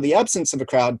crowd or the absence of a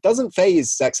crowd doesn't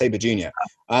faze Zack Sabre Jr.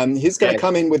 He's going to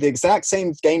come in with the exact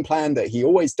same game plan that he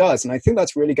always does. And I think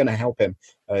that's really going to help him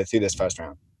through this first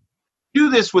round. Do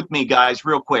this with me, guys,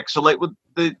 real quick. So, like with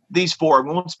these four,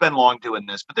 we won't spend long doing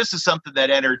this, but this is something that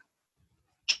entered.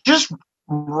 Just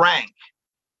rank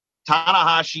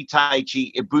Tanahashi,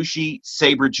 Taichi, Ibushi,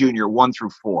 Sabre Jr. 1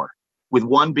 through 4, with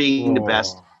 1 being the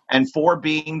best and 4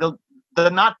 being the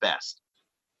not best.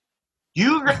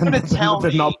 You're going to tell me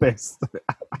the not best.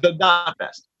 The not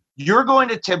best. You're going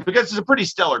to tell, because it's a pretty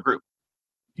stellar group.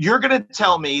 You're going to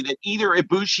tell me that either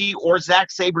Ibushi or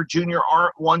Zack Sabre Jr.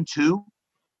 aren't 1-2.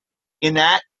 In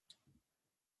that,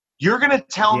 you're going to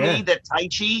tell me that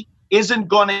Taichi isn't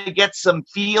going to get some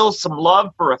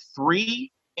love for a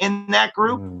 3 in that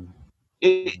group?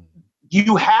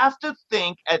 You have to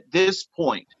think at this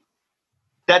point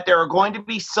that there are going to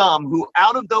be some who,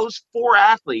 out of those 4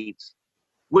 athletes,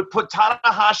 would put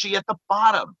Tanahashi at the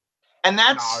bottom. And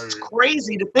that's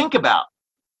crazy to think about.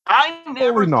 I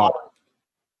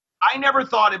never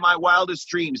thought in my wildest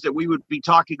dreams that we would be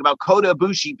talking about Kota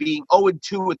Ibushi being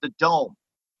 0-2 at the Dome,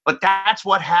 but that's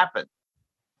what happened.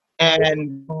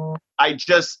 And I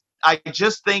just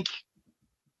think,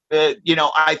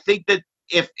 I think that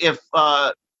if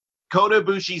Kota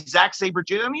Ibushi, Zack Sabre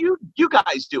Jr., I mean, you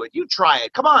guys do it. You try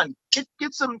it. Come on,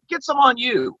 get some on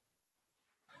you.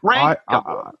 Rank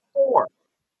 4.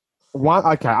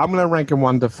 Okay, I'm going to rank him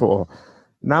 1 to 4.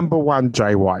 Number 1,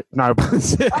 Jay White. No, but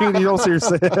in all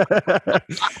seriousness,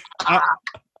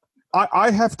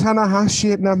 I have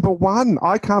Tanahashi at number 1.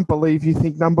 I can't believe you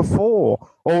think number 4,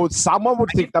 or someone would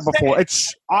think number 4.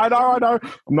 I know.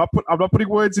 I'm not putting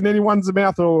words in anyone's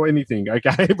mouth or anything.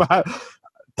 Okay, but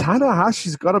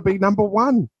Tanahashi's got to be number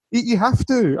 1. You have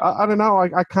to. I don't know.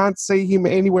 I can't see him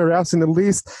anywhere else in the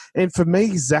list. And for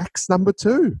me, Zack's number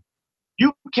 2.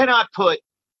 You cannot put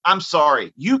Tanahashi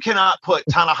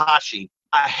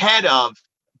ahead of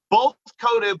both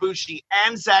Kota Ibushi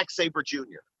and Zack Sabre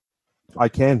Jr. I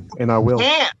can, and I will.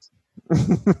 Can't.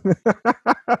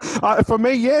 For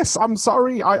me, yes. I'm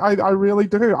sorry. I really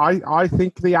do. I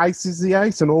think the ace is the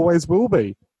ace and always will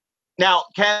be. Now,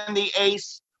 can the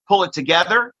ace pull it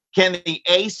together? Can the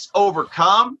ace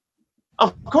overcome?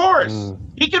 Of course.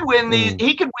 He could win these.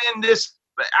 He could win this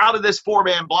out of this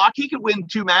 4-man block. He could win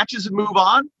 2 matches and move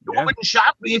on. It wouldn't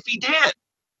shock me if he did.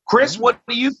 Chris, what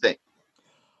do you think?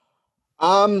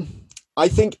 I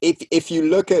think if you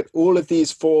look at all of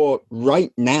these 4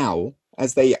 right now,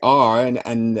 as they are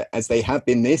and as they have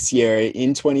been this year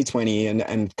in 2020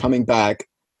 and coming back,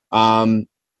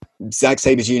 Zack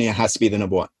Sabre Jr. has to be the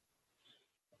number 1.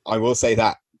 I will say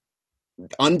that.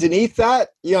 Underneath that,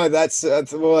 that's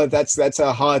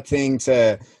a hard thing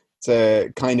to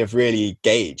kind of really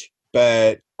gauge.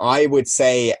 But I would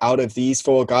say out of these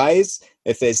 4 guys,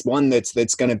 if there's one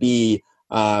that's going to be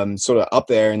sort of up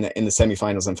there in the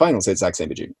semifinals and finals, it's Zack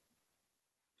Sabre Jr.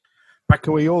 But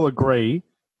can we all agree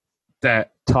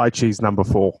that Taichi's number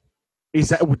 4?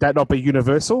 Would that not be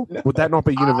universal? No. Would that not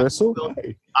be universal?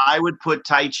 I would put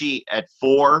Taichi at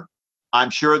 4.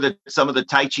 I'm sure that some of the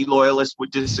Taichi loyalists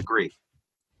would disagree.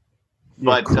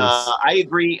 But I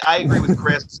agree with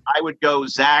Chris. I would go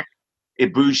Zack,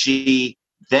 Ibushi,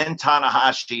 then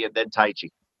Tanahashi, and then Taichi.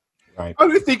 Right. I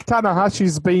don't think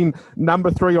Tanahashi's been number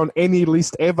 3 on any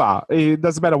list ever. It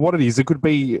doesn't matter what it is. It could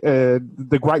be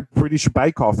the Great British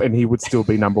Bake Off, and he would still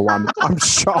be number 1. I'm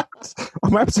shocked.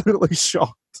 I'm absolutely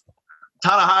shocked.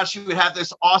 Tanahashi would have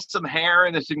this awesome hair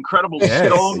and this incredible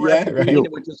stone right. and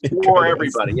it would just floor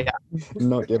everybody. Yeah.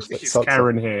 Not give His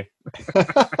Karen hair.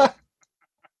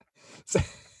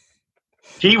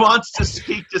 He wants to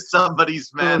speak to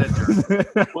somebody's manager.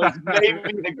 Was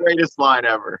maybe the greatest line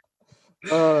ever.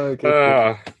 Oh,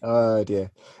 okay. Oh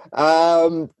dear.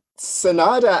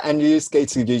 Sanada and Yusuke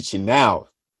Taguchi. Now,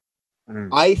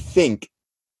 I think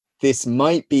this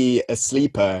might be a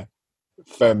sleeper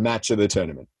for match of the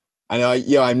tournament. And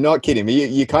I'm not kidding.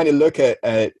 You kind of look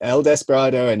at El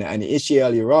Desperado and Ishii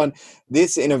earlier on.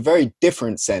 This in a very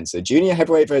different sense. A junior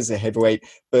heavyweight versus a heavyweight,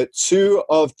 but 2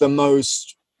 of the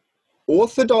most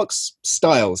orthodox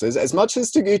styles. As much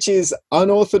as Taguchi is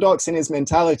unorthodox in his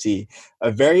mentality,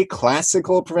 a very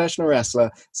classical professional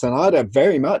wrestler. Sanada,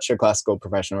 very much a classical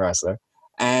professional wrestler.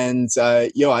 And,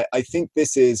 I think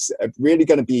this is really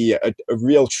going to be a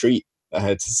real treat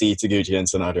to see Taguchi and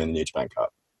Sanada in the New Japan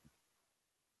Cup.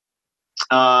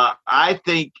 I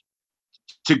think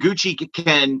Taguchi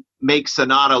can make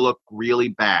Sanada look really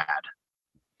bad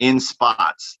in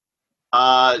spots.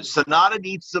 Sanada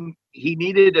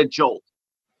needed a jolt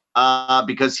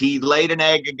because he laid an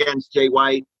egg against Jay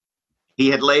White. He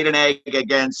had laid an egg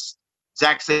against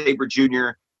Zack Sabre Jr.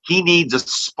 He needs a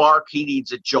spark. He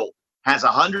needs a jolt. Has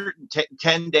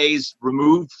 110 days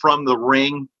removed from the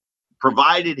ring,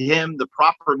 provided him the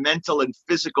proper mental and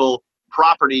physical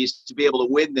properties to be able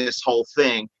to win this whole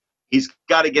thing. He's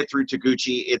got to get through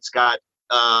Taguchi. It's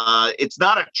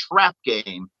not a trap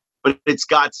game, but it's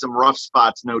got some rough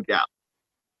spots, no doubt.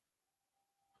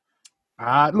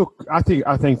 Look, I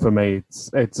think for me,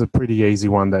 it's a pretty easy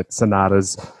one that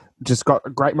Sanada's just got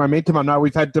great momentum. I know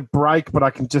we've had to break, but I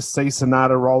can just see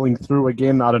Sanada rolling through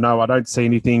again. I don't know. I don't see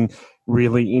anything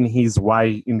really in his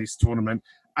way in this tournament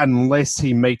unless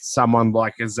he meets someone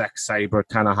like a Zack Sabre,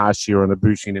 Tanahashi, or an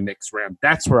Ibushi in the next round.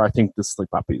 That's where I think the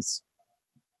slip-up is.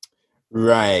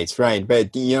 Right.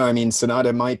 But,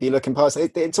 Sanada might be looking past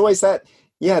it. It's always that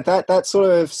sort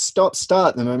of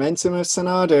stop-start. The momentum of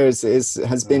Sanada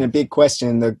has been a big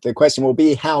question. The question will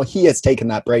be how he has taken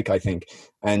that break, I think,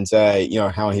 and,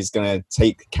 how he's going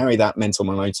to carry that mental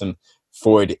momentum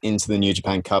forward into the New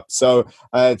Japan Cup. So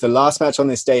the last match on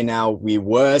this day now, we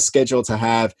were scheduled to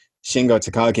have Shingo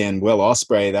Takagi and Will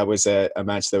Ospreay. That was a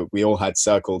match that we all had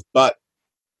circled, but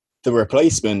the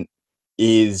replacement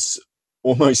is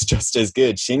almost just as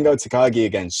good. Shingo Takagi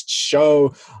against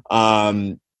Sho.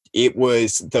 It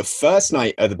was the first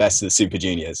night of the Best of the Super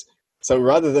Juniors. So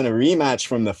rather than a rematch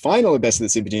from the final of Best of the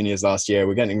Super Juniors last year,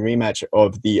 we're getting a rematch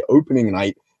of the opening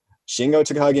night. Shingo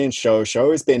Takagi and Sho. Sho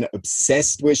has been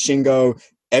obsessed with Shingo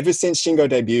ever since Shingo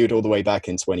debuted all the way back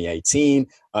in 2018.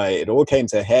 It all came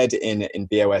to a head in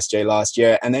BOSJ last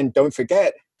year. And then don't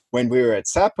forget, when we were at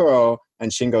Sapporo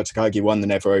and Shingo Takagi won the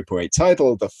Never Openweight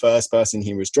title, the first person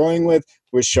he was drawing with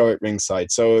was Sho at ringside.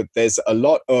 So there's a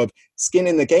lot of skin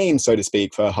in the game, so to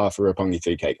speak, for half a Roppongi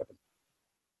 3K.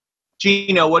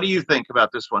 Gino, what do you think about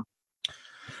this one?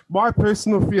 My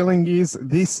personal feeling is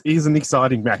this is an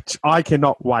exciting match. I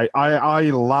cannot wait. I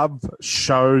love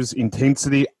Sho's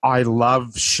intensity. I love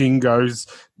Shingo's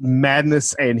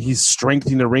madness and his strength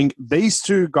in the ring. These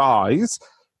 2 guys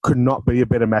could not be a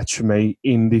better match for me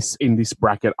in this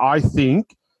bracket. I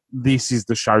think this is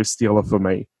the show stealer for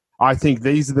me. I think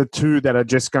these are the 2 that are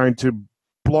just going to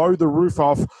blow the roof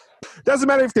off. Doesn't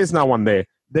matter if there's no one there.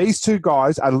 These 2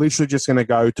 guys are literally just going to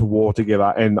go to war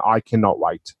together, and I cannot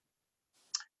wait.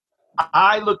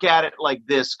 I look at it like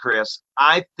this, Chris.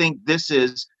 I think this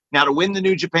is Now, to win the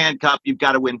New Japan Cup, you've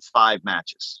got to win 5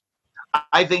 matches.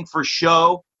 I think for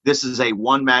Sho, this is a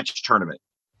one-match tournament.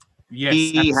 Yes,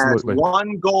 He absolutely. has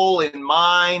one goal in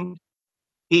mind.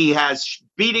 He has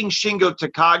beating Shingo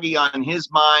Takagi on his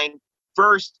mind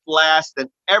first, last, and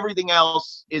everything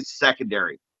else is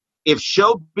secondary. If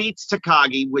Sho beats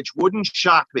Takagi, which wouldn't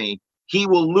shock me, he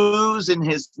will lose in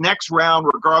his next round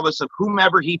regardless of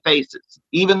whomever he faces,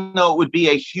 even though it would be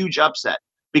a huge upset,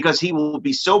 because he will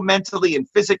be so mentally and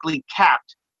physically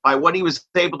capped by what he was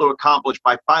able to accomplish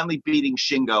by finally beating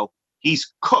Shingo.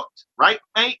 He's cooked, right,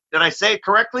 mate? Did I say it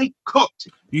correctly? Cooked.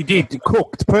 You did.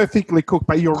 Cooked. Perfectly cooked.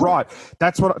 But you're right.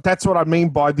 That's what I mean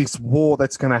by this war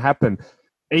that's going to happen.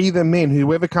 Either men,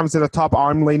 whoever comes to the top,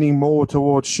 I'm leaning more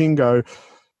towards Shingo.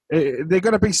 They're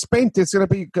going to be spent. It's going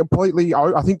to be completely.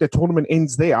 I think the tournament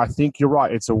ends there. I think you're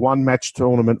right. It's a one-match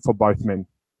tournament for both men.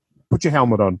 Put your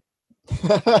helmet on.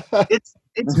 It's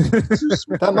too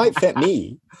small. That might fit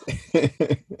me.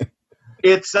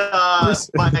 It's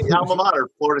my alma mater,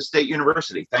 Florida State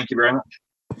University. Thank you very much.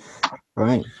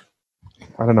 Right.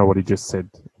 I don't know what he just said.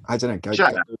 I don't know.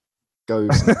 Shut up. Go.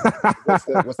 What's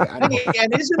the animal?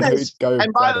 And isn't this? Go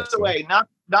And by grab it. the way,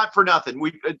 not for nothing.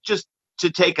 We just to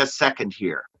take a second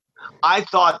here. I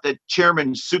thought that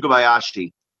Chairman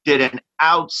Sugabayashi did an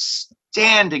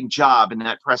outstanding job in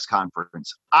that press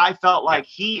conference. I felt like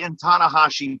he and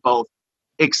Tanahashi both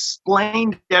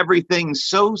explained everything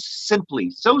so simply,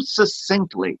 so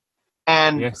succinctly,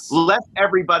 and Yes. left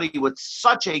everybody with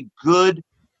such a good,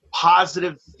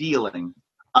 positive feeling.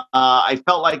 I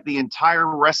felt like the entire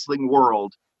wrestling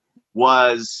world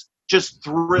was just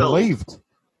thrilled,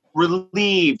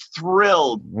 relieved,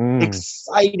 thrilled,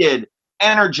 excited,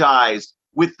 energized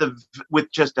with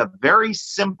just a very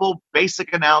simple,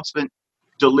 basic announcement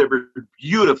delivered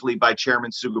beautifully by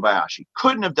Chairman Sugabayashi.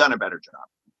 Couldn't have done a better job.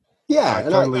 Yeah, I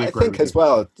and totally I agree think with as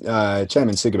well,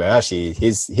 Chairman Sugabayashi,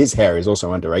 his hair is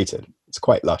also underrated. It's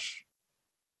quite lush.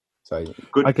 So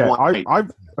Good Okay, point.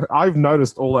 I've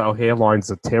noticed all our hairlines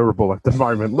are terrible at the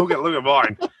moment. Look at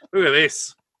mine. Look at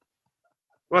this.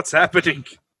 What's happening?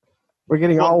 We're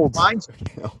getting Well, old.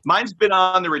 Mine's been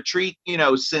on the retreat,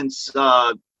 since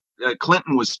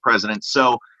Clinton was president.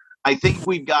 So I think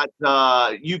we've got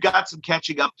you got some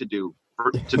catching up to do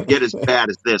to get as bad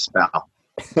as this, pal.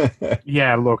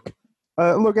 Yeah, look,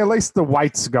 at least the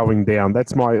weight's going down.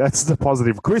 That's the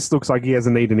positive. Chris looks like he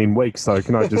hasn't eaten in weeks, so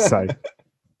can I just say?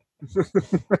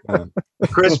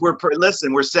 Chris,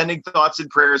 we're sending thoughts and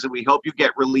prayers, and we hope you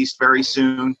get released very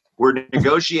soon. We're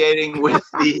negotiating with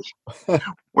the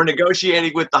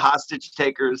hostage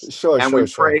takers, Sure.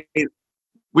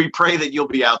 we pray that you'll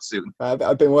be out soon.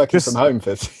 I've been working from home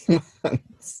for 3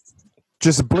 months.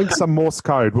 Just blink some Morse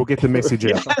code. We'll get the message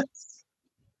out.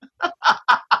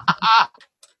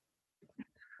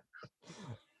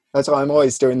 That's why I'm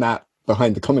always doing that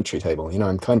behind the commentary table.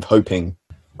 I'm kind of hoping.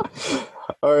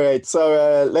 All right,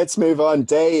 so let's move on.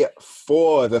 Day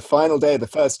 4, the final day of the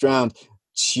first round,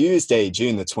 Tuesday,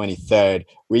 June the 23rd.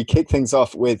 We kick things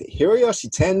off with Hiroyoshi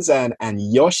Tenzan and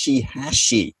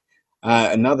Yoshihashi.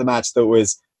 Another match that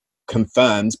was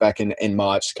confirmed back in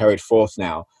March, carried forth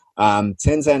now.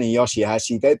 Tenzan and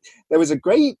Yoshihashi. There was a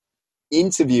great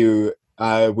interview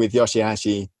with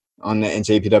Yoshihashi on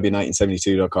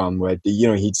NJPW1972.com where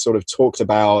he sort of talked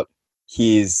about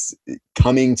his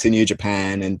coming to New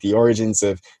Japan and the origins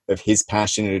of his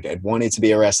passion. Had wanted to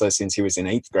be a wrestler since he was in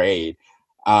 8th grade.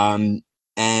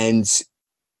 And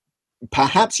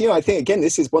perhaps, I think, again,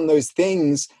 this is one of those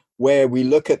things where we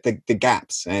look at the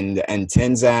gaps and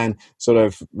Tenzan sort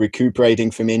of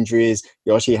recuperating from injuries.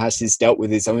 Yoshihashi's dealt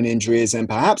with his own injuries, and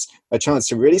perhaps a chance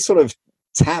to really sort of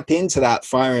tap into that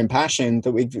fire and passion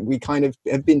that we kind of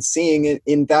have been seeing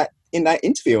in that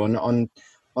interview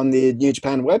on the New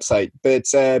Japan website. But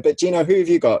Gino, who have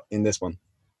you got in this one?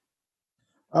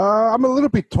 I'm a little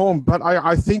bit torn, but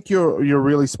I think you're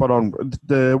really spot on.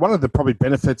 One of the probably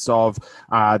benefits of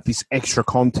this extra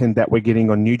content that we're getting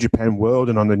on New Japan World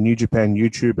and on the New Japan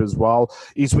YouTube as well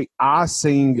is we are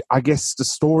seeing, I guess, the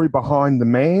story behind the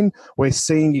man. We're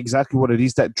seeing exactly what it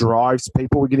is that drives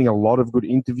people. We're getting a lot of good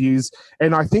interviews,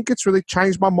 and I think it's really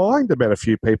changed my mind about a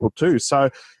few people too. So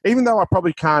even though I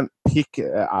probably can't pick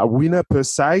a winner per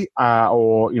se,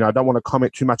 or I don't want to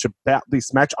comment too much about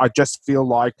this match, I just feel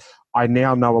like I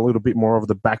now know a little bit more of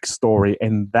the backstory,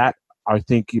 and that I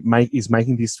think is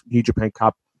making this New Japan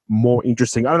Cup more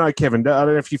interesting. I don't know, Kevin. I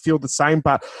don't know if you feel the same,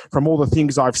 but from all the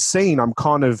things I've seen, I'm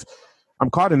kind of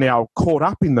now caught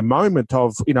up in the moment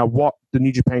of what the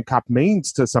New Japan Cup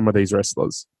means to some of these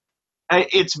wrestlers.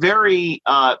 It's very.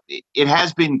 It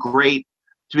has been great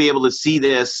to be able to see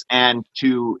this and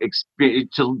to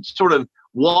sort of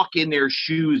walk in their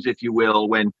shoes, if you will,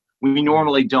 when we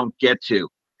normally don't get to.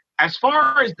 As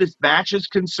far as this match is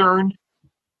concerned,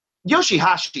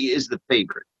 Yoshihashi is the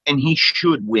favorite, and he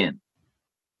should win.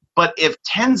 But if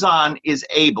Tenzan is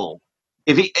able,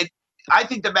 I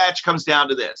think the match comes down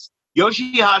to this.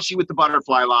 Yoshihashi with the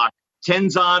butterfly lock,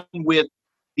 Tenzan with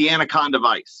the Anaconda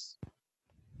Vice.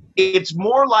 It's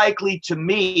more likely to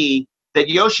me that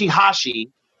Yoshihashi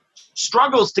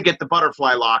struggles to get the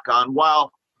butterfly lock on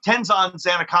while Tenzan's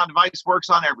Anaconda Vice works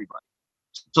on everybody.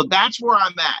 So that's where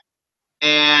I'm at.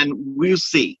 And we'll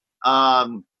see.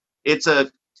 It's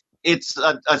a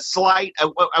slight,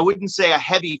 I wouldn't say a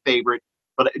heavy favorite,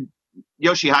 but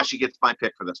Yoshihashi gets my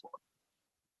pick for this one.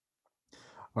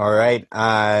 All right.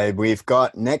 We've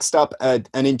got next up an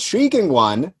intriguing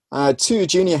one. Two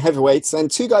junior heavyweights and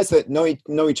two guys that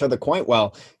know each other quite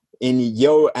well in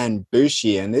Yo and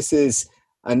Bushi. And this is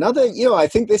another, I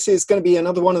think this is going to be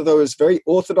another one of those very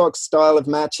orthodox style of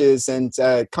matches and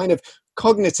kind of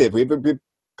cognitive. We've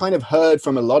kind of heard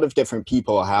from a lot of different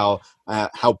people how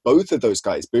both of those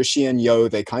guys, Bushi and Yo,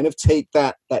 they kind of take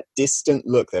that distant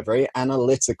look. They're very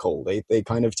analytical. They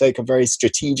kind of take a very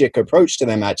strategic approach to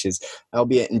their matches,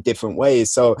 albeit in different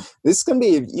ways. So this is going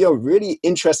to be a really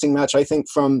interesting match, I think,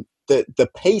 from the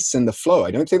pace and the flow.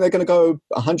 I don't think they're going to go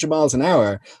 100 miles an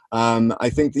hour.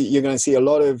 I think that you're going to see a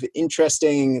lot of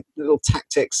interesting little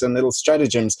tactics and little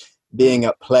stratagems being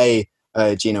at play,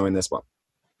 Gino, in this one.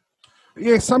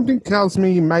 Yeah, something tells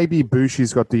me maybe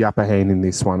Bushi's got the upper hand in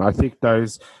this one. I think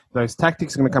those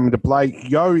tactics are going to come into play.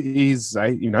 Yo is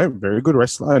a very good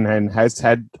wrestler and has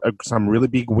had some really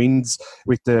big wins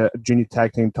with the junior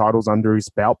tag team titles under his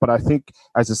belt. But I think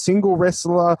as a single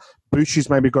wrestler, Bushi's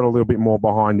maybe got a little bit more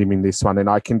behind him in this one, and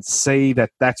I can see that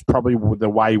that's probably the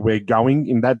way we're going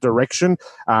in that direction.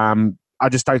 I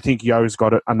just don't think Yo's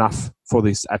got it enough for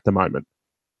this at the moment.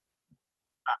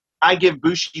 I give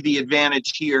Bushi the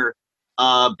advantage here.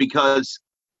 Because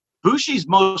Bushi's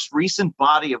most recent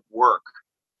body of work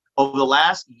over the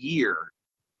last year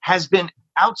has been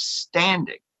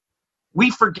outstanding.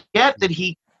 We forget that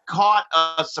he caught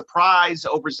a surprise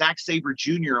over Zack Sabre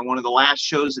Jr. in one of the last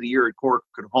shows of the year at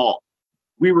Corcoran Hall.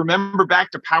 We remember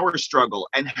back to Power Struggle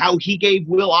and how he gave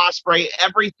Will Ospreay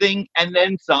everything and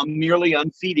then some, nearly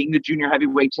unseating the junior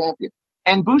heavyweight champion.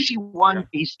 And Bushi won. Yeah.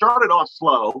 He started off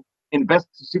slow in Best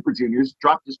of Super Juniors,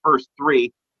 dropped his first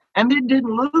 3. And then didn't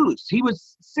lose. He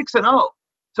was 6-0.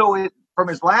 So from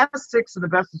his last 6 in the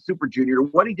Best of Super Junior,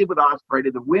 what he did with Ospreay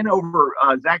to the win over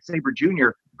Zack Sabre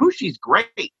Jr., Bushi's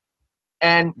great.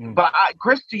 And but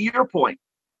Chris, to your point,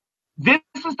 this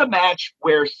is the match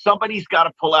where somebody's got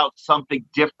to pull out something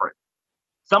different.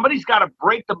 Somebody's got to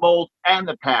break the mold and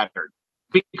the pattern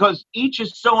because each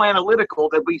is so analytical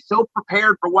that we so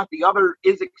prepared for what the other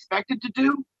is expected to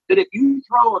do that if you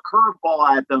throw a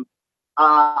curveball at them,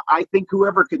 I think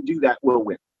whoever can do that will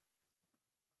win.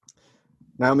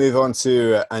 Now move on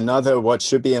to what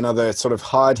should be another sort of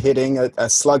hard-hitting, a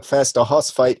slugfest, a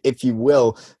hoss fight, if you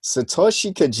will.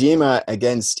 Satoshi Kojima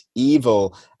against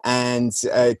Evil. And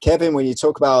Kevin, when you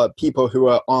talk about people who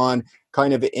are on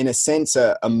kind of, in a sense,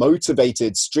 a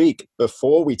motivated streak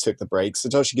before we took the break,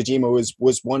 Satoshi Kojima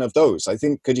was one of those. I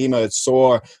think Kojima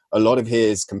saw a lot of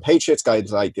his compatriots,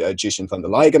 guys like Jushin Thunder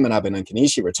Liger, Manabe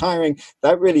Nakanishi retiring.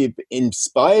 That really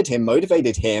inspired him,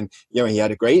 motivated him. He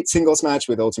had a great singles match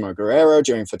with Ultimo Guerrero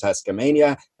during Fantastica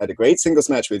Mania, had a great singles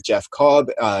match with Jeff Cobb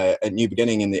at New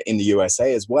Beginning in the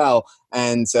USA as well.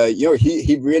 And,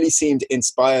 he really seemed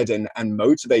inspired and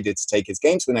motivated to take his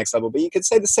game to the next level. But you could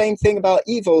say the same thing about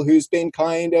Evil, who's been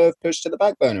kind of pushed to the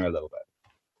back burner a little bit.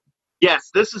 Yes,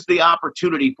 this is the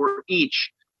opportunity for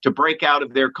each to break out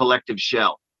of their collective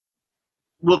shell.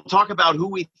 We'll talk about who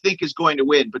we think is going to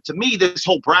win. But to me, this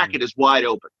whole bracket is wide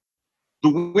open. The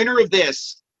winner of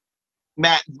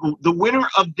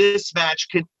this match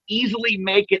can easily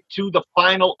make it to the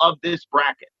final of this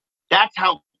bracket. That's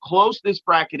how close this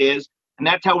bracket is. And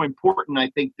that's how important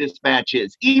I think this match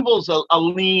is. Evil's a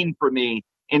lean for me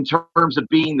in terms of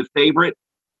being the favorite,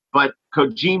 but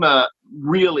Kojima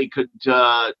really could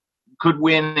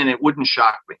win, and it wouldn't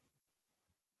shock me.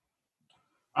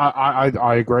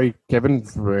 I agree, Kevin.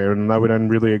 No, we don't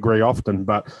really agree often,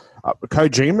 but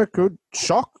Kojima could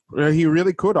shock. He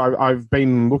really could. I've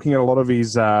been looking at a lot of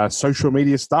his social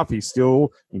media stuff. He's still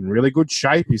in really good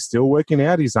shape. He's still working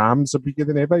out. His arms are bigger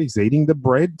than ever. He's eating the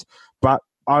bread, but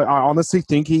I honestly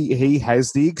think he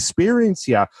has the experience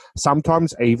here.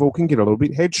 Sometimes Evil can get a little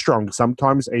bit headstrong.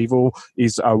 Sometimes Evil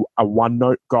is a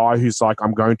one-note guy who's like,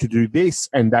 I'm going to do this,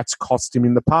 and that's cost him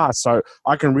in the past. So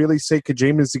I can really see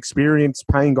Kojima's experience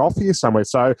paying off here somewhere.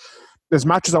 So as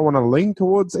much as I want to lean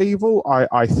towards Evil,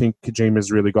 I think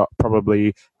Kojima's really got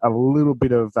probably a little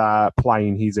bit of play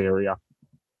in his area.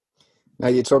 Now,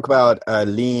 you talk about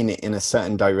lean in a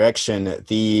certain direction.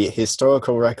 The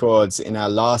historical records in our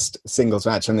last singles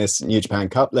match on this New Japan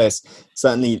Cup list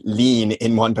certainly lean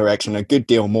in one direction a good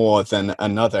deal more than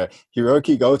another.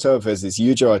 Hiroki Goto versus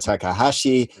Yujiro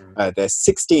Takahashi, their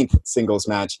 16th singles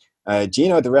match.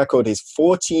 Gino, the record is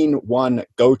 14-1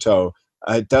 Goto.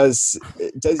 Does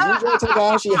Yujiro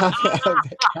Takahashi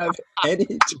have any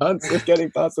chance of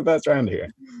getting past the first round here?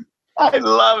 I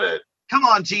love it. Come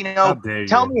on, Gino.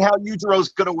 Tell me how Yujiro's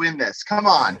going to win this. Come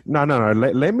on. No.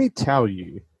 Let me tell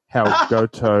you how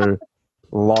Goto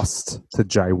lost to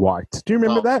Jay White. Do you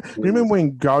remember that? Please. Do you remember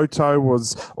when Goto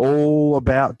was all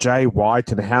about Jay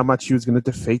White and how much he was going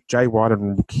to defeat Jay White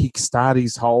and kickstart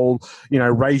his whole,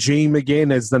 regime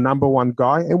again as the number one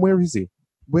guy? And where is he?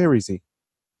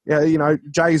 Yeah,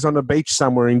 Jay's on the beach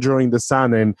somewhere enjoying the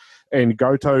sun, and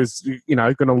Goto's,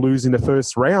 going to lose in the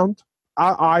first round.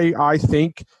 I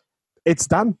think it's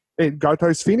done.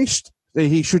 Goto's finished.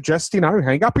 He should just,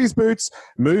 hang up his boots,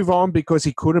 move on, because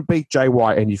he couldn't beat Jay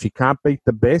White. And if you can't beat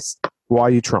the best, why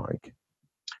are you trying?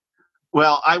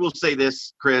 Well, I will say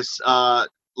this, Chris.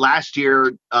 Last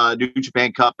year, New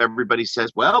Japan Cup, everybody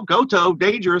says, well, Goto,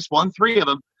 dangerous, won 3 of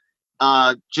them.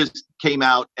 Just came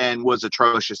out and was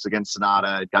atrocious against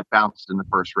Sonata. It got bounced in the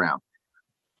first round.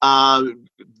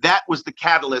 That was the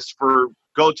catalyst for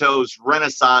Goto's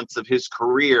renaissance of his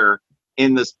career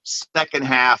in the second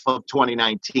half of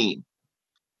 2019.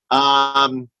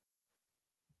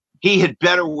 He had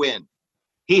better win.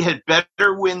 He had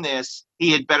better win this.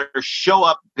 He had better show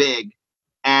up big,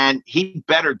 and he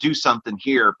better do something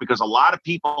here, because a lot of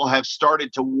people have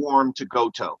started to warm to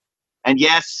Goto. And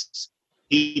yes,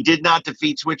 he did not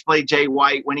defeat Switchblade Jay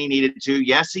White when he needed to.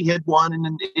 Yes, he had won in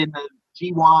the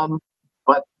G1,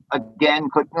 but again,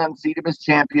 couldn't unseat him as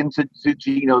champion, to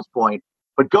Gino's point.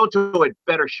 But Goto had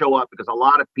better show up, because a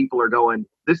lot of people are going,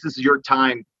 this is your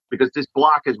time, because this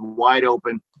block is wide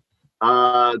open.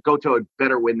 Goto had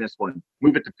better win this one.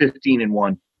 Move it to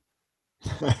 15-1.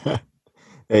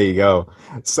 There you go.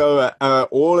 So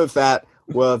all of that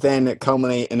will then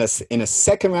culminate in a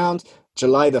second round,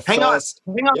 July the 1st. Hang on.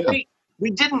 Yeah. We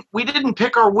didn't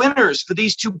pick our winners for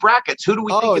these 2 brackets. Who do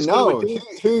we think is going to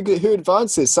win? Who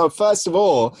advances? So first of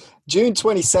all, June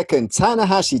 22nd,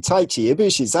 Tanahashi, Taichi,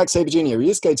 Ibushi, Zack Sabre Jr.,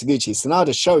 Ryusuke Taguchi,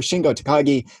 Sanada, Sho, Shingo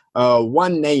Takagi,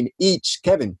 1 name each.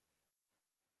 Kevin.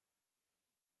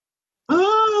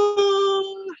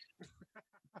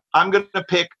 I'm going to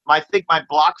pick, I think my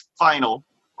block final,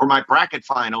 or my bracket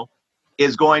final,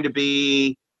 is going to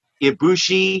be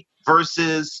Ibushi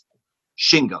versus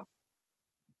Shingo.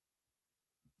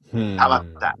 How about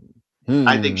that?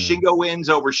 I think Shingo wins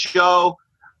over Sho.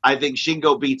 I think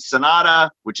Shingo beats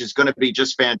Sonata, which is going to be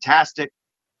just fantastic.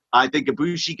 I think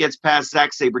Ibushi gets past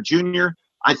Zack Sabre Jr.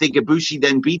 I think Ibushi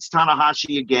then beats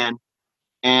Tanahashi again.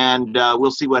 And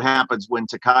we'll see what happens when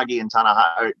Takagi and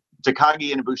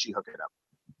Ibushi hook it up.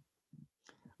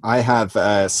 I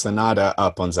have Sonata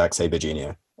up on Zack Sabre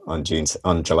Jr. on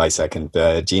July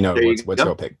 2nd. Gino, what's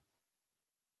your pick?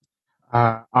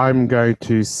 I'm going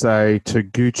to say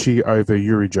Taguchi over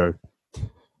Yurijo.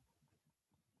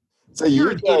 So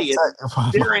you're an idiot.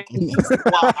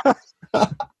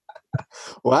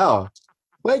 Wow.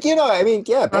 Well,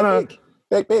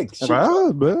 big.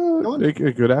 Well, it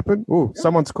could happen. Oh,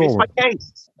 someone's calling. Case by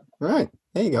case. All right.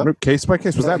 There you go. Case by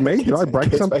case. Was that me? Did I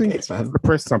break something? Did I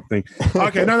press something?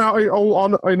 Okay. No.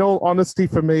 In all honesty,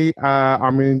 for me,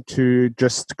 I'm going to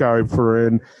just go for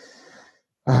an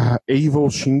Evil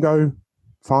Shingo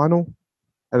final.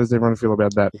 How does everyone feel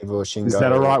about that? Evil Shingo. Is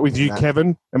that all right with you,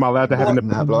 Kevin? Am I allowed to have an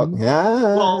that block?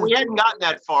 Yeah. Well, we hadn't gotten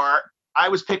that far. I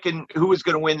was picking who was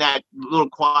going to win that little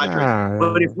quadrant.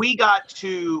 But if we got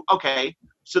to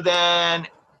so then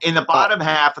in the bottom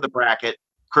half of the bracket,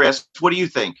 Chris, what do you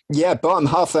think? Yeah, bottom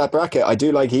half of that bracket, I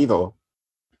do like Evil.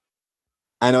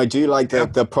 And I do like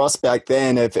the prospect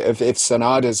then if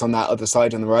Sonata's on that other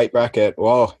side in the right bracket.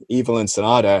 Whoa, Evil and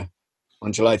Sonata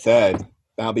on July 3rd.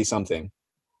 That'll be something.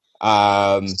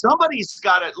 Somebody's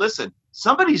got to listen.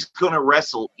 Somebody's going to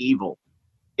wrestle Evil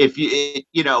if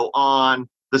on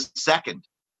the 2nd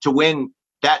to win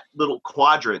that little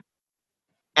quadrant,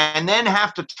 and then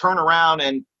have to turn around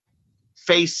and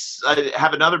face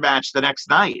have another match the next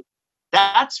night.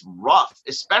 That's rough,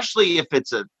 especially if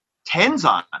it's a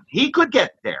Tenzan. He could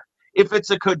get there. If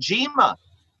it's a Kojima,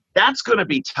 that's going to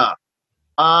be tough.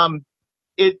 I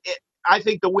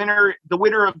think the winner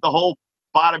of the whole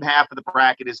bottom half of the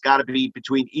bracket has got to be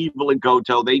between Evil and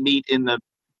Goto. They meet in the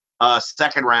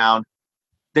second round.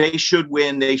 They should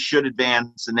win. They should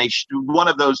advance, and one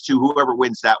of those two, whoever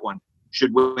wins that one,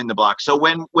 should win the block. So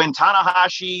when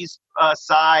Tanahashi's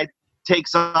side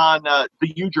takes on the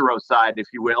Yujiro side, if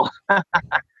you will.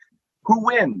 Who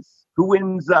wins? Who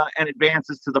wins and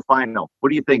advances to the final? What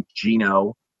do you think,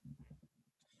 Gino?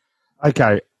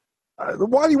 Okay.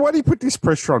 Why do you put this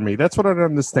pressure on me? That's what I don't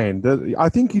understand. I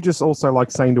think you just also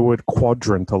like saying the word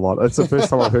quadrant a lot. That's the first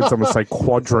time I've heard someone say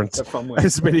quadrant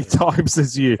as many times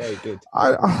as you. Very good.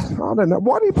 I don't know.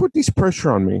 Why do you put this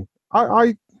pressure on me?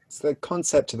 It's the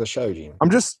concept of the show, Gene. I'm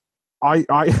just I'm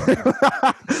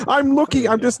looking.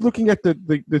 I'm just looking at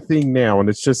the thing now, and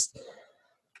it's just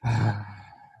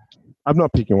I'm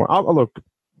not picking one. Look.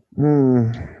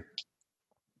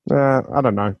 I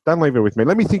don't know. Don't leave it with me.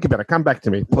 Let me think about it. Come back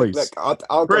to me, please. Look,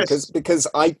 I'll go because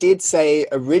I did say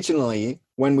originally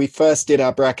when we first did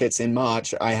our brackets in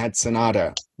March, I had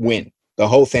Sonata win the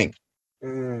whole thing.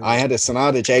 I had a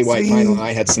Sonata Jay White final, and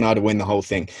I had Sonata win the whole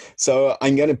thing. So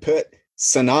I'm going to put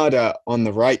Sonata on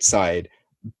the right side,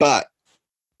 but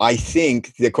I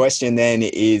think the question then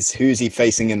is who's he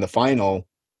facing in the final?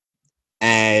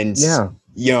 And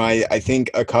I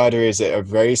think Okada is a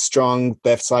very strong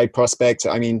left side prospect.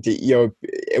 I mean,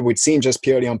 it would seem just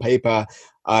purely on paper,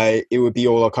 it would be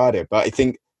all Okada. But I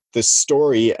think the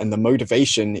story and the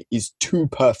motivation is too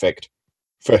perfect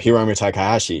for Hiromu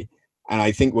Takahashi. And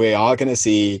I think we are going to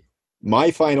see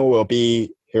my final will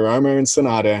be Hiromu and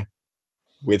Sonata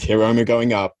with Hiromu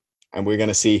going up. And we're going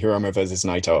to see Hiromu versus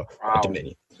Naito at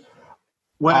Dominion.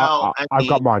 Well, I've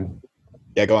got mine.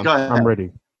 Yeah, go on. Go ahead. I'm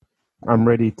ready. I'm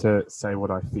ready to say what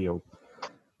I feel.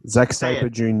 Zack Sabre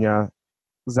Jr.,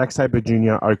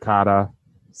 Okada,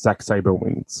 Zack Sabre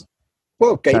wins.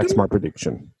 Well, Gato? That's my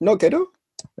prediction. Not Gato?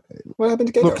 What happened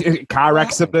to Gato? Look, car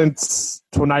accidents,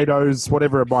 tornadoes,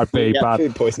 whatever it might be. Yeah, but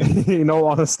food poisoning. In all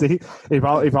honesty, if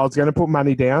I was going to put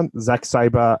money down, Zack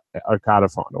Sabre, Okada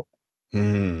final.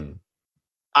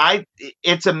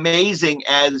 It's amazing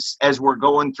as we're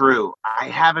going through. I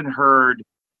haven't heard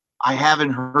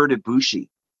Ibushi.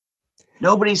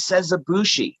 Nobody says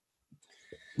Ibushi.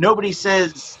 Nobody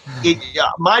says it.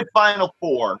 My final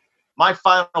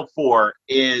four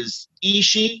is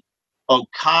Ishii,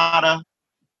 Okada,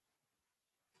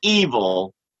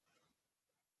 Evil,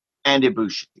 and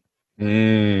Ibushi.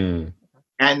 And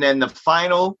then the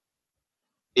final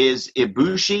is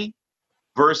Ibushi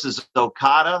versus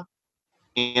Okada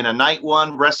in a night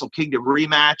one Wrestle Kingdom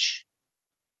rematch.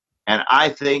 And I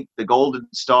think the Golden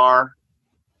Star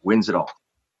wins it all.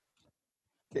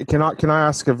 Can I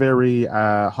ask a very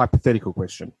hypothetical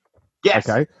question? Yes.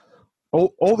 Okay.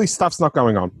 All this stuff's not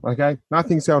going on. Okay.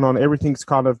 Nothing's going on. Everything's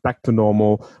kind of back to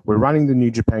normal. We're running the New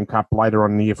Japan Cup later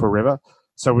on in the year forever.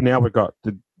 So now we've got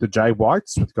the Jay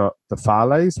Whites, we've got the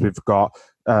Farleys, we've got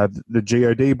the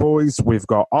God boys, we've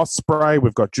got Ospreay,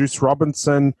 we've got Juice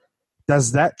Robinson.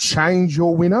 Does that change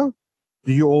your winner?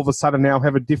 Do you all of a sudden now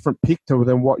have a different pick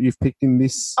than what you've picked in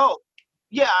this? Oh,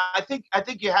 yeah. I think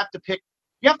you have to pick.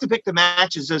 You have to pick the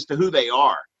matches as to who they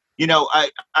are.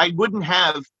 I wouldn't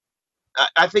have.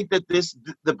 I think that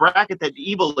the bracket that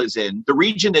Evil is in, the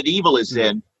region that Evil is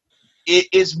in, it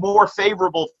is more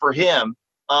favorable for him.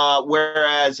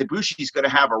 Whereas Ibushi's going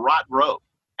to have a rotten road,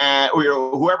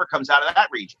 or whoever comes out of that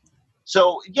region.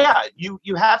 So yeah,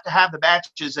 you have to have the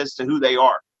matches as to who they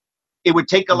are. It would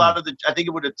take a lot of I think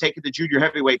it would have taken the junior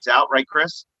heavyweights out, right,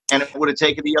 Chris? And it would have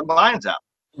taken the young lions out.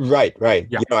 Right.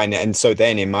 Yeah. And so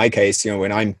then in my case,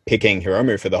 when I'm picking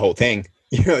Hiromu for the whole thing,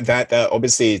 that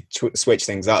obviously switch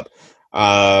things up.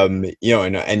 And you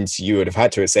would have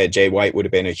had to have said Jay White would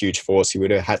have been a huge force. You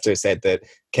would have had to have said that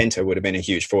Kenta would have been a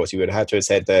huge force. You would have had to have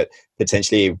said that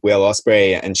potentially Will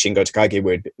Ospreay and Shingo Takagi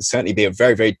would certainly be a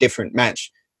very, very different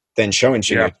match than Sho and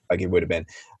Shingo Takagi would have been.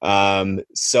 But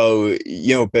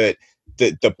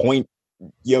the point,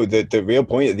 the real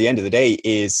point at the end of the day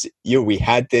is, we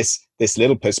had this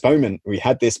little postponement. We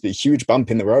had this huge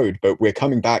bump in the road, but we're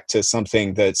coming back to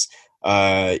something that's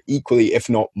equally, if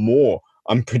not more,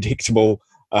 unpredictable,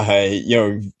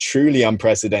 truly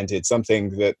unprecedented,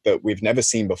 something that we've never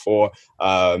seen before.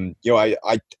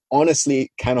 I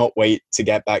honestly cannot wait to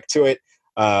get back to it.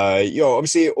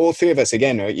 Obviously all three of us,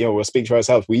 again, we'll speak to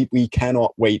ourselves. We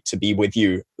cannot wait to be with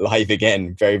you live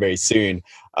again very, very soon.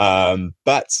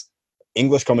 But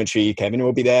English commentary, Kevin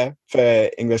will be there for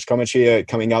English commentary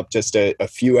coming up just a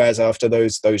few hours after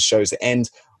those shows end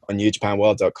on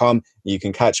NewJapanWorld.com. You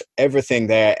can catch everything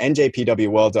there,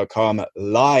 njpwworld.com,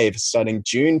 live starting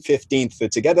June 15th, the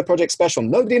Together Project special.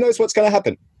 Nobody knows what's going to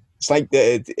happen.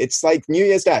 It's like New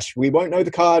Year's Dash. We won't know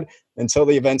the card until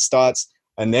the event starts,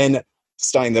 and then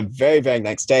starting the very, very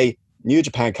next day, New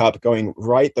Japan Cup going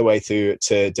right the way through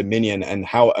to Dominion. And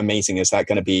how amazing is that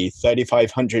going to be?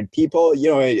 3,500 people.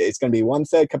 It's going to be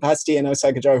 1/3 capacity in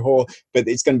Osaka-jo Hall, but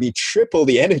it's going to be triple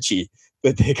the energy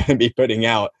that they're going to be putting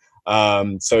out.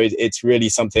 So it's really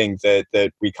something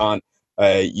that we can't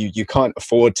you can't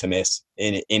afford to miss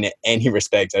in any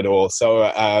respect at all.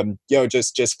 So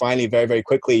just finally, very very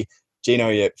quickly, Gino,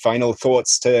 your final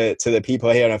thoughts to the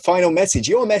people here, and a final message,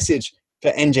 your message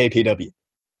for NJPW.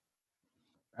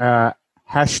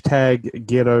 Hashtag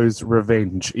Ghetto's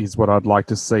Revenge is what I'd like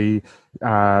to see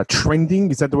trending.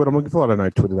 Is that the word I'm looking for? I don't know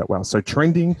Twitter that well. So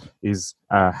trending is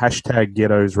hashtag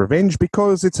Ghetto's Revenge,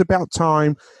 because it's about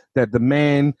time that the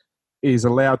man is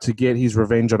allowed to get his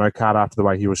revenge on Okada after the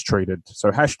way he was treated. So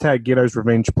hashtag Ghetto's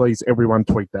Revenge, please. Everyone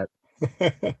tweet that.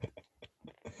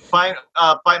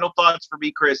 Final thoughts for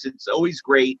me, Chris. It's always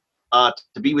great to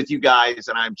be with you guys,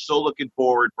 and I'm so looking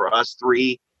forward for us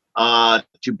three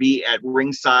to be at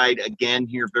ringside again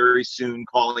here very soon,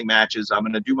 calling matches. I'm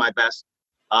going to do my best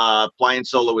flying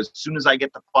solo. As soon as I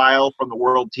get the file from the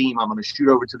world team, I'm going to shoot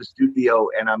over to the studio,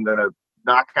 and I'm going to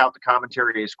knock out the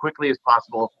commentary as quickly as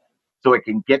possible so it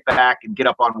can get back and get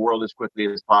up on world as quickly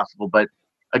as possible. But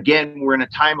again, we're in a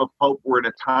time of hope. We're in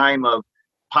a time of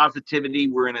positivity.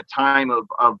 We're in a time of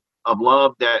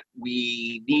love that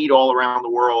we need all around the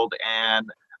world. And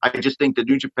I just think that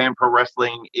New Japan Pro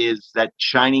Wrestling is that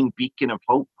shining beacon of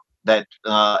hope that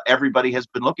everybody has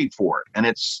been looking for. And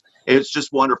it's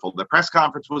just wonderful. The press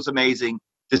conference was amazing.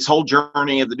 This whole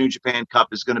journey of the New Japan Cup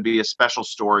is going to be a special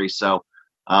story. So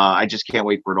I just can't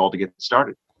wait for it all to get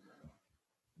started.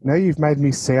 Now you've made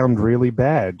me sound really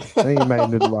bad. Now you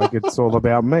made it like it's all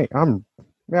about me.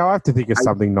 Now I have to think of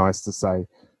something nice to say.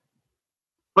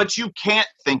 But you can't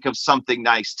think of something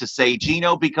nice to say,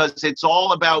 Gino, because it's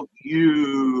all about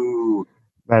you.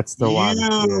 That's the one.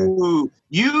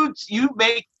 Yeah. You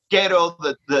make Ghetto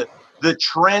the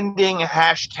trending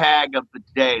hashtag of the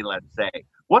day, let's say.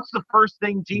 What's the first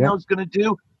thing Gino's going to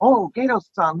do? Oh,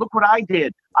 Ghetto-san, look what I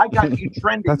did. I got you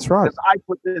trending. That's right. Because I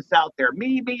put this out there.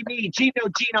 Me, Gino.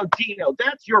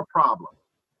 That's your problem.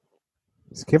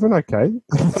 Is Kevin okay?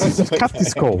 Just cut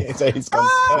this call. He's gone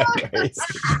so crazy.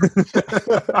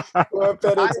 What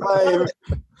better time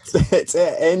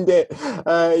to end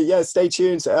it? Stay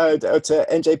tuned to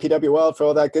NJPW World for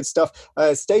all that good stuff.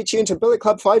 Stay tuned to Bullet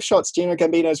Club 5 Shots, Gino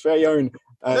Gambino's very own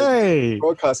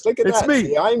broadcast. Look at it's that. Me.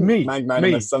 See, I'm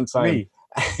magnanimous sometimes.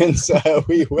 And so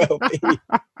we will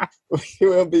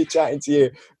be chatting to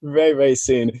you very, very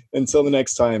soon. Until the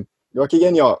next time, Yoki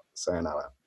Genyo. Sayonara.